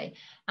GPA?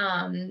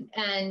 And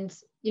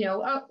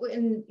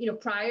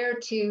prior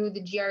to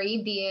the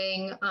GRE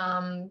being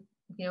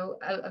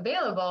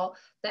available,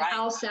 the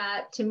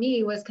LSAT to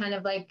me was kind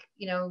of like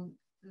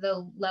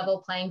the level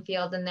playing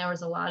field, and there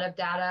was a lot of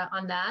data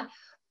on that.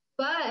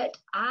 But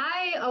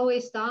I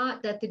always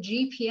thought that the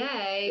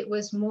GPA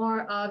was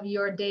more of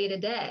your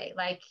day-to-day,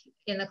 like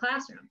in the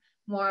classroom,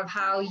 more of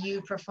how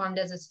you performed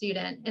as a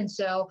student. And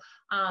so,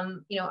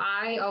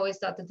 I always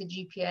thought that the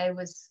GPA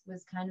was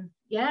kind of,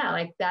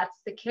 like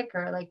that's the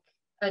kicker, like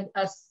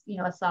a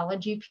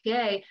solid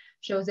GPA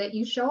shows that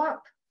you show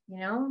up,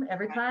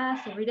 every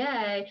class, every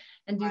day,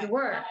 and do the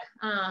work.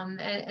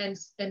 And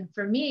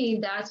for me,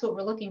 that's what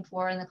we're looking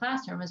for in the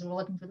classroom, is we're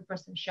looking for the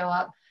person to show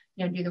up,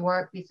 do the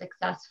work, be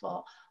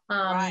successful.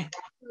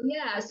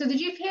 So the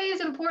GPA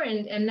is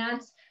important, and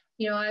that's,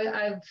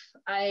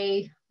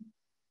 I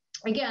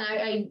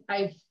again,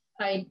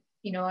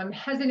 I'm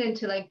hesitant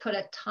to like put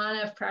a ton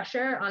of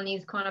pressure on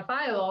these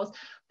quantifiables,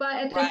 but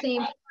at the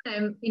same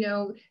time,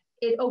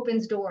 it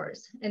opens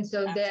doors. And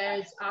so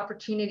there's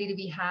opportunity to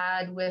be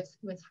had with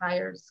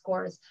higher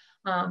scores.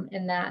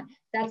 And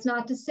that's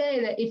not to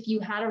say that if you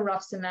had a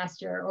rough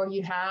semester or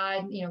you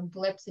had,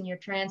 blips in your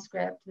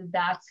transcript,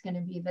 that's going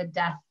to be the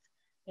death,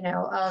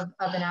 of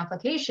an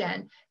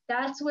application.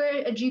 That's where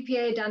a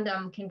GPA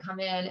addendum can come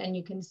in, and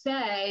you can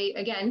say,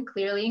 again,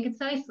 clearly and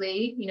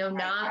concisely,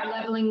 not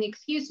leveling the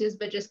excuses,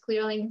 but just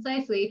clearly and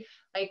concisely,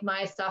 like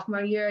my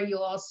sophomore year,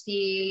 you'll all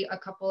see a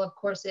couple of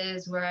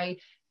courses where I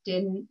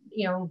didn't,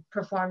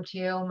 perform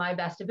to my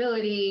best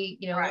ability,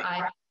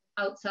 I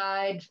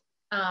outside,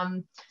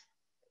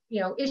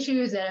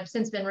 issues that have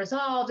since been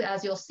resolved,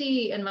 as you'll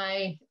see in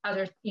my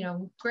other,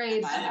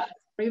 grades,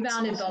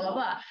 rebounded, blah, blah,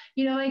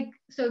 blah.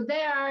 So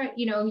there,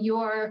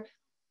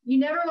 you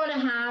never want to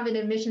have an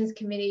admissions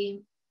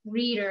committee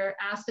reader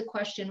ask the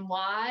question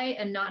why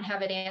and not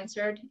have it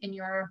answered in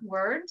your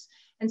words.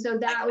 And so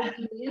that would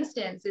be the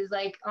instance, is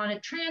like on a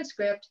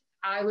transcript,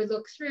 I would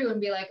look through and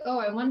be like, oh,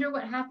 I wonder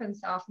what happened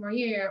sophomore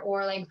year,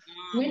 or like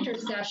winter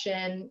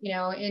session,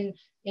 in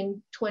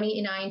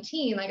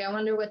 2019, like, I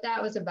wonder what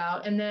that was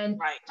about. And then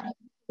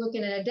look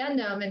at an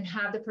addendum and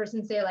have the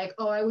person say like,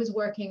 oh, I was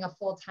working a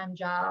full-time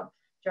job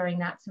during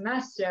that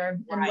semester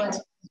and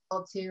wasn't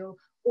able to,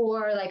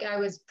 or like I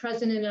was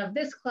president of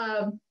this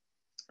club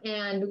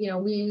and,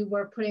 we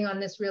were putting on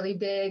this really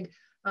big,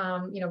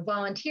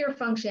 volunteer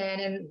function,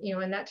 and,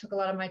 and that took a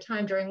lot of my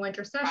time during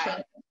winter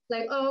session.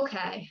 Like, oh,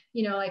 okay,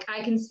 like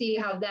I can see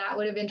how that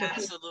would have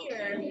interfered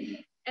here.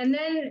 And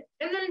then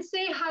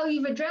say how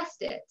you've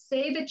addressed it.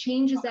 Say the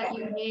changes that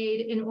you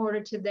made in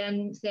order to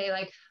then say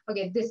like,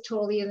 okay, this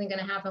totally isn't going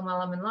to happen while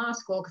I'm in law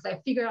school because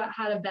I figured out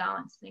how to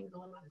balance things a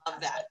little bit.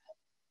 Love that.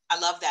 I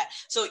love that.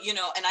 So,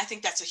 and I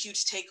think that's a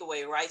huge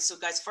takeaway, right? So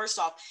guys, first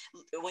off,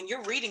 when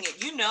you're reading it,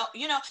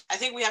 I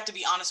think we have to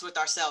be honest with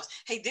ourselves.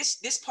 Hey,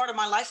 this part of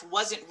my life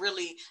wasn't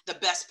really the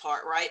best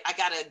part, right? I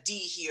got a D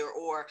here,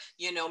 or,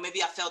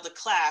 maybe I failed a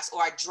class,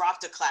 or I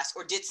dropped a class,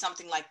 or did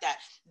something like that.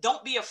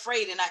 Don't be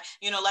afraid. And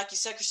like you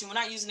said, Christine, we're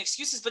not using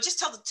excuses, but just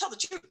tell the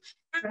truth.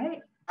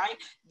 Right?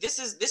 This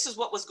is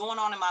what was going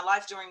on in my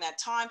life during that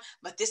time,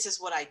 but this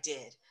is what I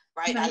did.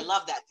 Right? I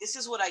love that. This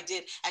is what I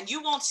did. And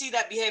you won't see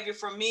that behavior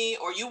from me,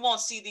 or you won't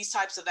see these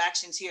types of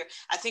actions here.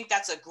 I think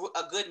that's a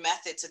good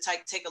method to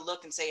take a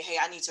look and say, hey,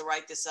 I need to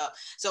write this up.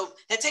 So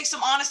that takes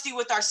some honesty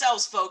with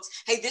ourselves, folks.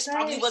 Hey, this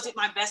probably wasn't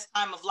my best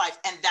time of life,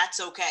 and that's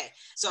okay.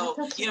 So,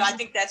 I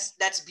think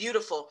that's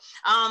beautiful.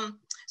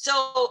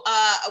 So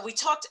we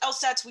talked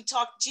LSATs, we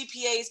talked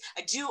GPAs.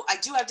 I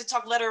do have to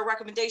talk letter of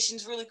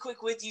recommendations really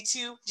quick with you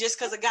too, just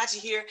because I got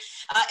you here.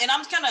 And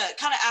I'm kind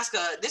of ask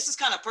this is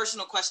kind of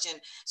personal question.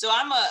 So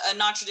I'm a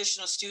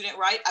non-traditional student,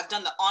 right? I've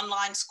done the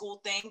online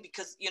school thing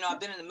because, I've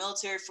been in the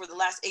military for the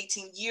last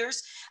 18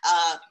 years.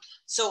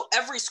 So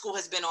every school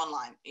has been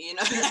online,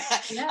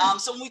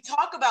 So when we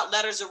talk about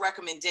letters of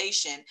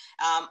recommendation,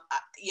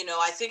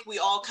 I think we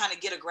all kind of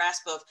get a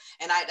grasp of,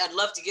 and I'd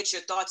love to get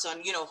your thoughts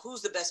on,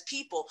 who's the best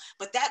people,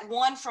 but that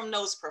one from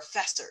those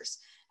professors,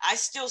 I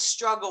still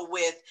struggle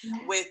with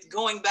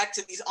going back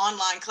to these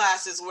online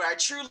classes where I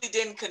truly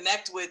didn't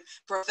connect with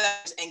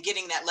professors and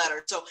getting that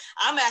letter. So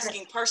I'm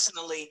asking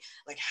personally,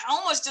 like,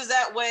 how much does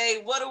that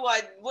weigh?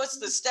 What's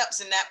the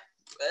steps in that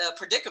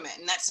predicament,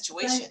 in that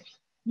situation?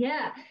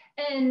 Yeah.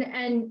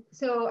 And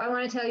so I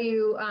want to tell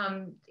you,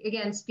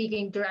 again,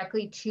 speaking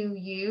directly to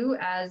you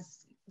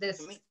as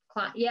this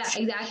client, yeah,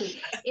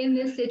 exactly. In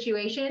this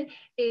situation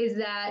is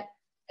that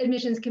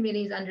admissions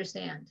committees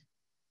understand.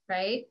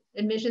 Right?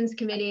 Admissions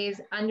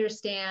committees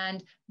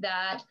understand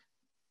that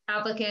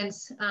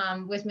applicants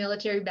with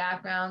military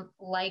background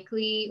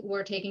likely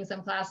were taking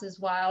some classes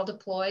while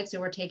deployed, so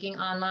we're taking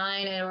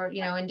online or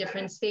in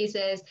different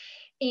spaces.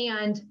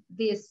 And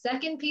the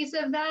second piece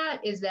of that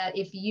is that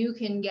if you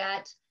can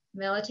get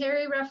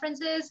military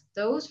references,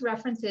 those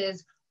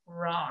references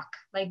rock.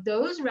 Like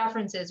those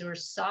references were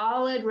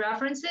solid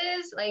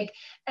references, like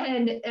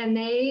and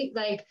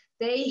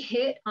they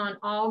hit on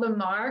all the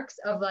marks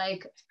of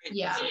like,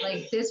 yeah,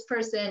 like this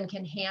person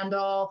can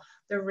handle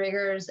the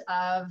rigors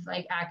of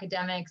like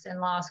academics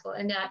and law school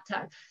and that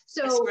time.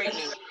 So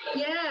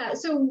yeah,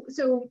 so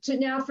to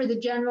now for the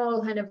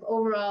general kind of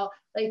overall,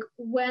 like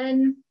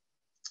when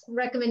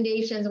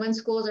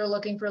schools are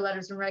looking for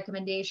letters and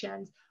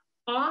recommendations,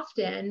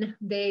 often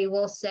they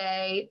will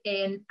say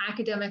an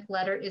academic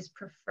letter is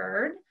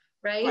preferred.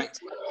 Right?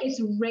 It's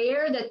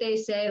rare that they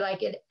say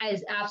like it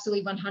is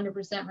absolutely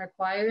 100%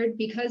 required,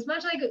 because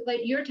much like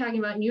you're talking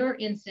about in your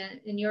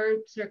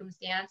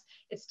circumstance,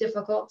 it's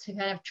difficult to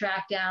kind of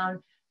track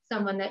down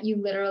someone that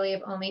you literally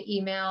have only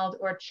emailed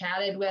or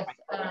chatted with,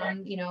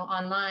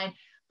 online.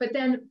 But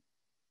then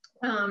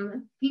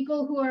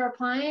people who are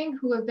applying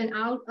who have been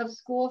out of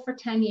school for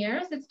 10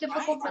 years, it's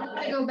difficult for them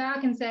to go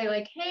back and say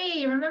like,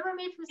 hey, remember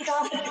me from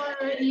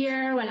sophomore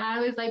year when I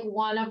was like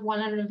one of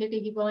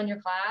 150 people in your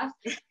class?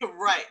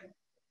 Right.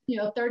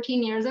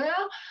 13 years ago.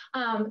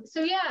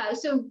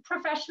 So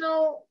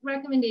professional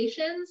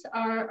recommendations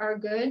are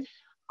good.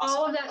 Awesome.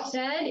 All of that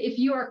said, if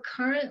you are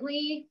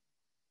currently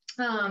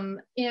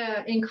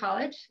in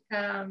college,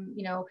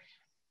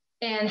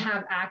 and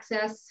have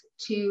access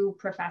to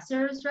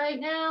professors right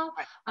now,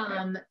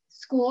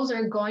 schools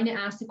are going to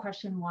ask the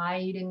question why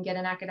you didn't get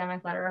an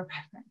academic letter of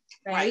reference,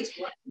 right?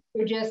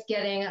 You're just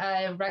getting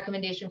a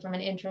recommendation from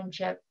an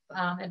internship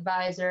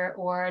advisor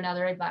or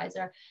another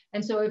advisor.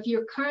 And so if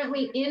you're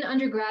currently in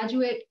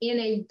undergraduate in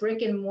a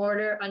brick and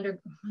mortar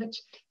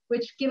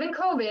which given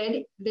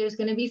COVID, there's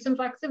going to be some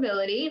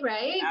flexibility,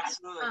 right?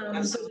 Absolutely.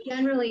 But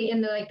generally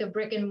in the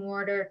brick and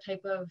mortar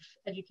type of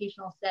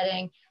educational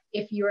setting,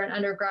 if you're an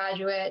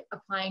undergraduate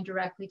applying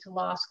directly to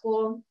law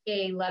school,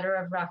 a letter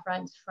of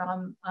reference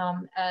from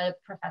a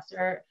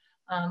professor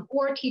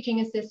or teaching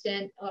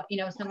assistant,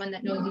 someone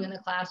that knows you in the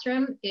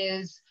classroom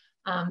is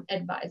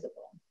advisable.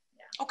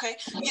 Okay,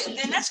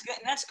 then that's good.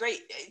 And that's great.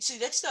 See,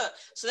 that's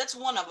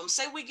one of them.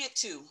 Say we get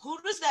two. Who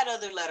does that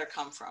other letter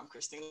come from,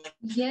 Christine?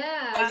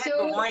 Yeah.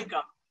 So rank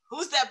them.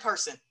 Who's that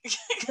person?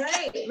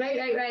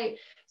 Right.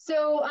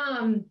 So,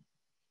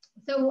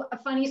 so a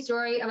funny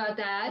story about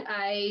that.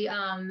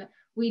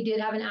 We did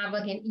have an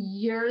applicant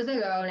years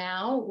ago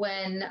now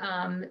when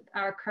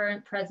our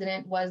current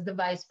president was the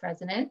vice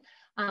president.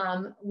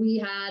 We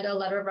had a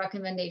letter of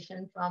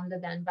recommendation from the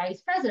then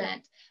vice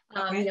president,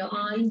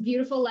 on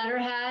beautiful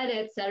letterhead,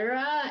 et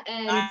cetera.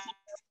 And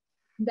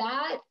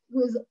that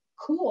was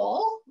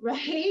cool,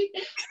 right?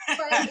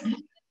 But,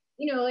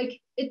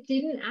 it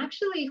didn't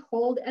actually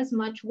hold as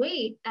much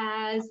weight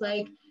as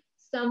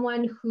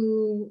someone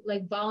who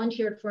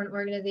volunteered for an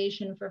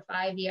organization for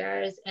 5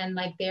 years and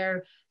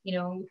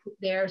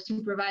their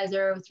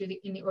supervisor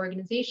in the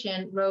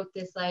organization wrote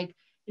this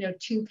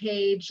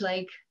 2-page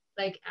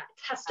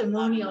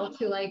testimonial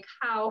to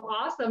how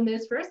awesome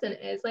this person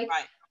is. That,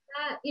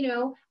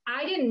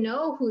 I didn't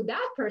know who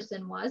that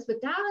person was,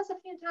 but that was a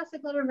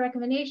fantastic letter of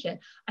recommendation.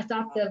 I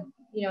thought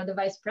the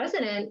vice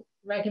president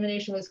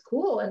recommendation was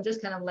cool, and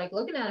just kind of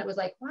looking at it was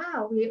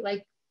wow,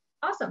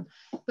 awesome.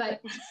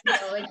 But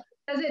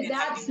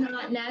that's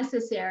not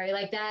necessary.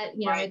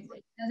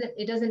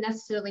 It doesn't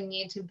necessarily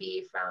need to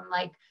be from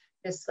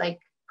this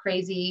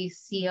crazy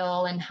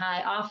seal and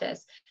high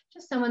office.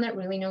 Just someone that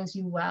really knows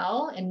you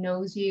well and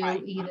knows you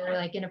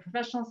either in a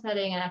professional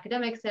setting, an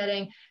academic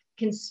setting,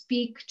 can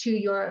speak to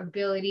your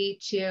ability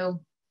to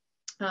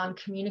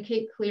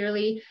communicate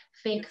clearly,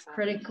 think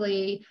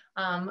critically,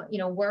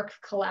 work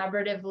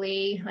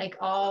collaboratively,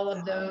 all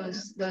of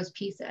those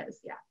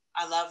pieces. Yeah.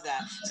 I love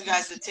that. So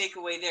guys, the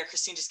takeaway there,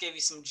 Christine just gave you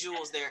some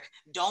jewels there.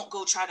 Don't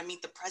go try to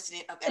meet the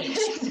president of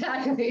education.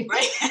 Exactly.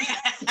 Right?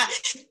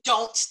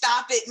 Don't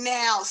stop it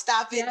now.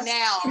 Stop it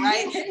now,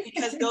 right?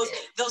 Because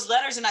those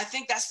letters, and I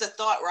think that's the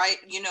thought, right?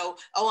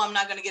 I'm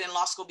not going to get in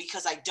law school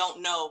because I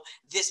don't know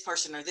this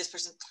person or this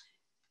person.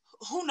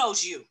 Who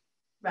knows you?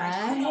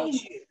 Right. Who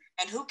knows you?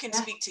 And who can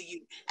speak to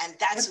you? And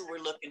that's who we're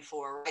looking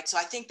for, right? So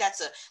I think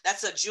that's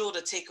a jewel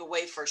to take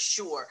away for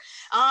sure.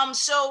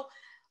 So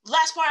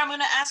last part I'm going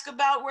to ask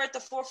about, we're at the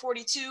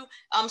 442.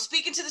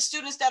 Speaking to the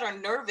students that are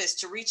nervous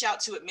to reach out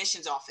to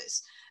admissions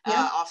offices.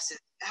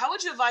 How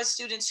would you advise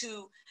students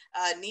who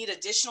need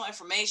additional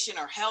information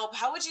or help?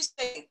 How would you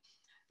say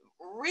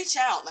reach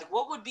out?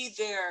 What would be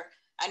their?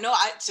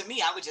 To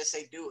me, I would just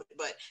say do it.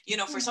 But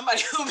for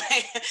somebody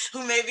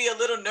who may be a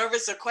little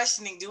nervous or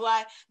questioning, do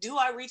I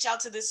reach out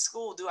to this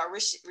school? Do I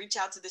reach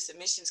out to this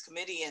admissions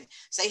committee and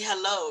say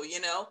hello?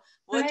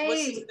 What's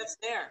the steps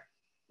there?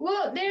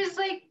 Well, there's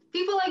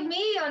people like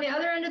me on the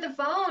other end of the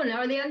phone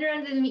or the other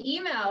end of the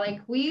email.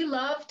 We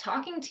love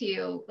talking to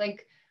you.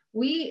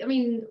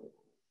 We're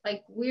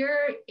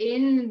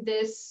in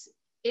this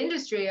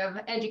industry of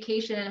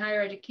education and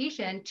higher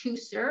education to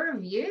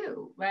serve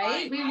you,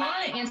 right? We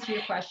want to answer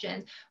your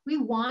questions. We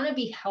want to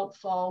be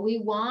helpful. We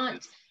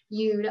want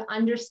you to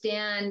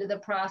understand the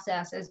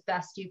process as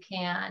best you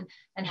can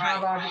and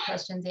have all the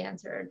questions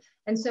answered.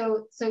 And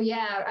so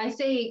yeah, I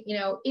say,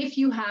 if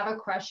you have a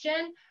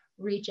question,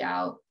 reach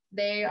out.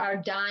 They are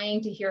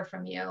dying to hear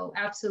from you.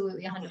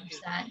 Absolutely 100%.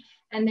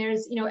 And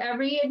there's,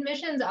 every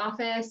admissions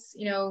office,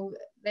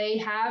 they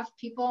have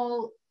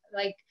people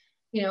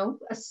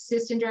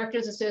assistant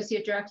directors,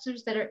 associate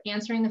directors that are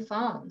answering the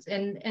phones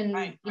and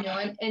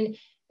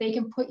they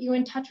can put you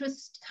in touch with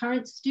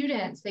current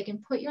students. They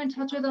can put you in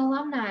touch with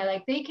alumni.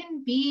 They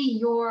can be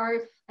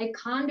your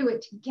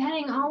conduit to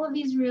getting all of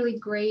these really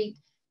great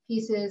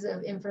pieces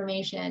of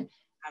information.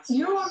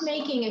 Absolutely. You're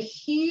making a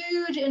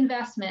huge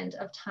investment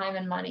of time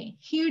and money,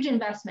 huge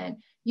investment.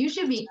 You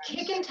should be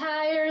kicking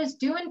tires,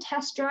 doing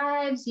test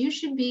drives. You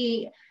should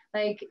be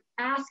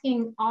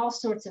asking all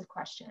sorts of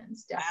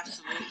questions.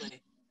 Definitely.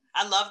 Absolutely.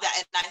 I love that.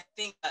 And I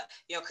think,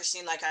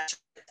 Christine, I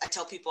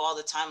tell people all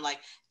the time,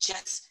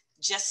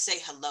 just say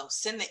hello,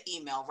 send the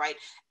email, right?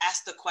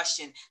 Ask the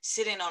question,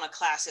 sit in on a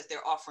class if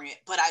they're offering it.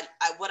 But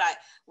what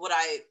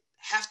I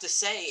have to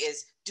say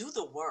is do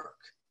the work.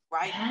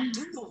 right?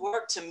 Do the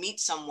work to meet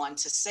someone,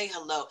 to say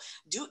hello.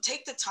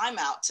 Take the time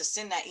out to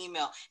send that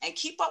email and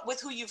keep up with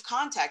who you've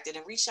contacted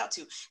and reached out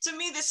to. To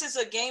me, this is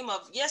a game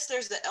of, yes,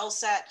 there's the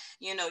LSAT,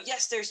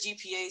 yes, there's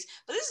GPAs,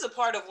 but this is a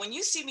part of when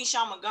you see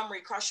Michon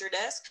Montgomery cross your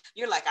desk,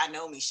 you're like, I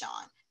know Michon.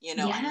 I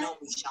know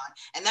Michon.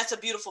 And that's a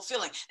beautiful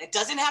feeling. It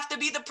doesn't have to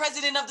be the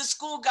president of the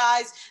school,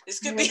 guys. This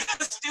could be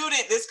a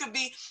student. This could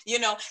be,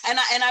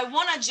 and I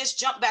want to just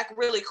jump back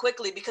really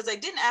quickly because I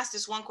didn't ask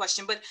this one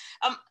question, but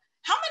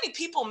how many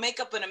people make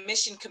up an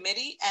admission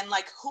committee, and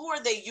like who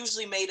are they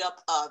usually made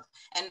up of?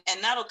 And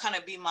that'll kind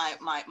of be my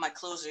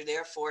closer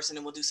there for us, and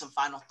then we'll do some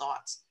final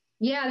thoughts.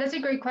 Yeah, that's a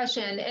great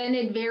question. And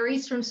it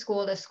varies from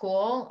school to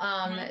school.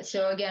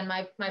 So again,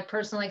 my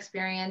personal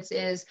experience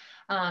is,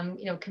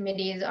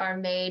 committees are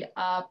made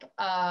up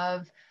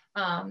of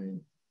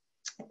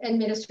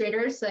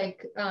administrators,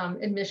 like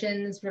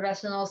admissions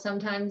professionals.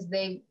 Sometimes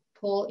they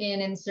pull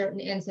in certain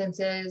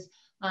instances.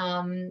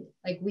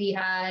 Like we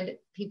had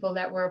people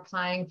that were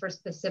applying for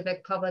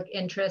specific public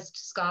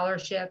interest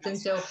scholarships. And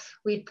so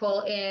we'd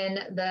pull in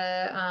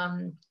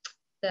the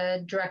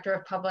director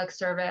of public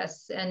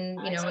service and,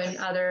 and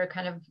other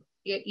kind of,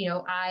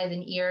 eyes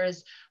and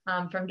ears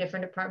from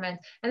different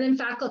departments. And then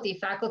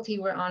faculty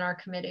were on our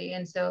committee.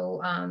 And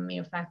so,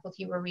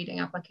 faculty were reading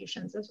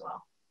applications as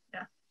well.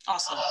 Yeah.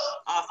 Awesome.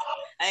 I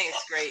think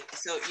it's great.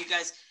 So you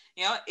guys,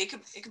 it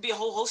could be a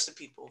whole host of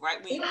people,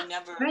 right? We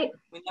never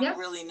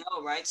really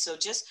know, right? So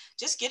just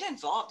get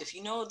involved. If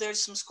you know there's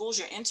some schools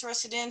you're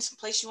interested in, some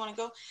place you want to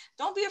go,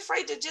 don't be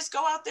afraid to just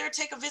go out there,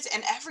 take a visit.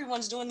 And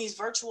everyone's doing these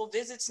virtual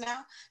visits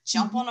now.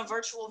 Jump on a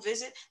virtual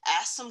visit,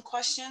 ask some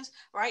questions,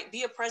 right?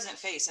 Be a present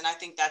face. And I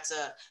think that's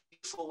a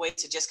beautiful way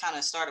to just kind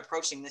of start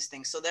approaching this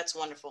thing. So that's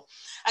wonderful.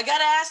 I got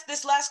to ask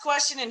this last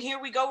question, and here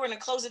we go. We're going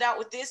to close it out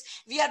with this.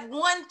 If you had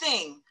one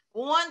thing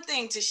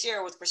to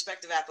share with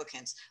prospective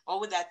applicants, what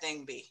would that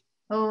thing be?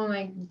 Oh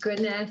my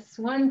goodness,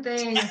 one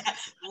thing.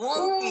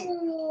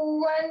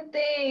 One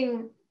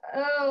thing.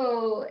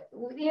 Oh,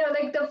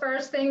 like the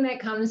first thing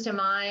that comes to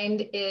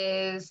mind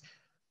is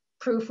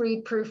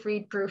proofread,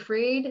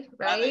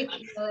 right?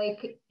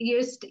 Like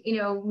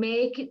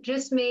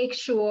just make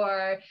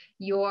sure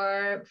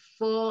your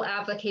full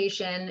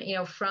application,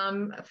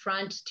 from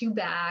front to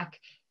back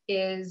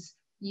is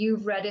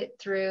you've read it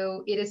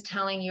through, it is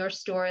telling your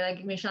story,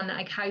 like Michon,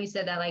 like how you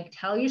said that, like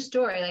tell your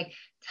story,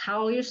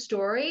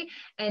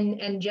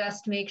 and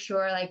just make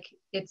sure like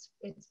it's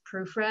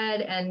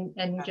proofread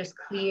and just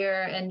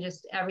clear and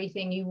just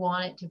everything you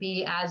want it to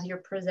be as you're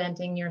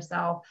presenting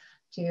yourself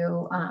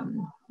to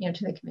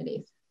to the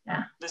committees.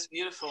 Yeah. That's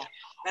beautiful.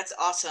 That's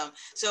awesome.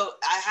 So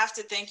I have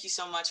to thank you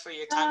so much for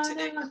your time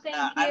today. No, thank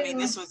you. I mean,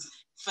 this was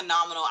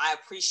phenomenal. I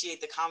appreciate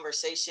the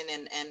conversation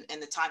and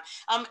the time.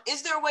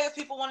 Is there a way if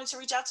people wanted to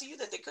reach out to you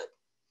that they could?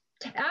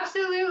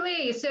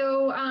 Absolutely.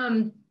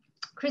 So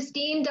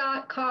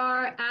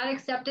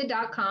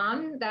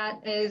Christine.Carr@accepted.com.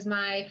 That is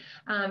my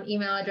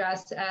email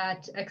address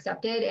at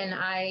Accepted. And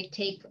I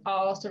take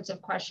all sorts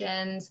of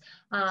questions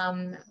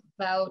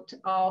about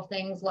all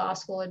things law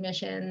school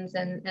admissions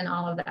and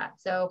all of that.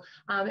 So,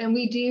 and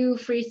we do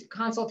free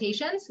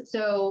consultations.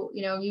 So,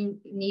 you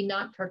need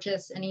not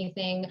purchase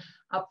anything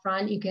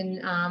upfront. You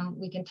can,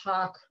 we can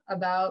talk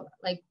about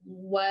like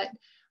what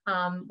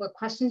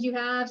questions you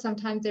have.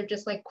 Sometimes they're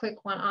just like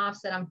quick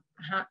one-offs that I'm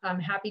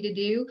happy to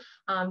do,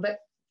 but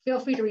feel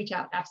free to reach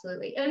out.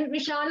 Absolutely. And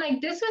Michon,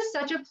 like this was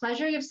such a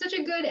pleasure. You have such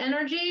a good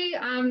energy.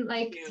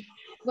 Like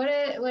what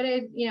a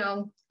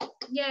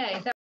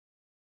yay.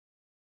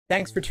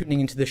 Thanks for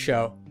tuning into the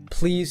show.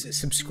 Please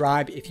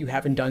subscribe if you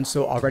haven't done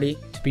so already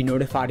to be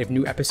notified of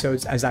new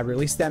episodes as I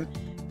release them.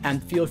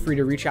 And feel free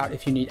to reach out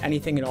if you need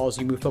anything at all as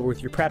you move forward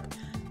with your prep.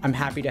 I'm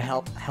happy to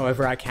help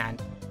however I can.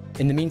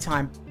 In the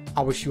meantime,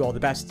 I'll wish you all the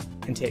best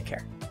and take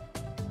care.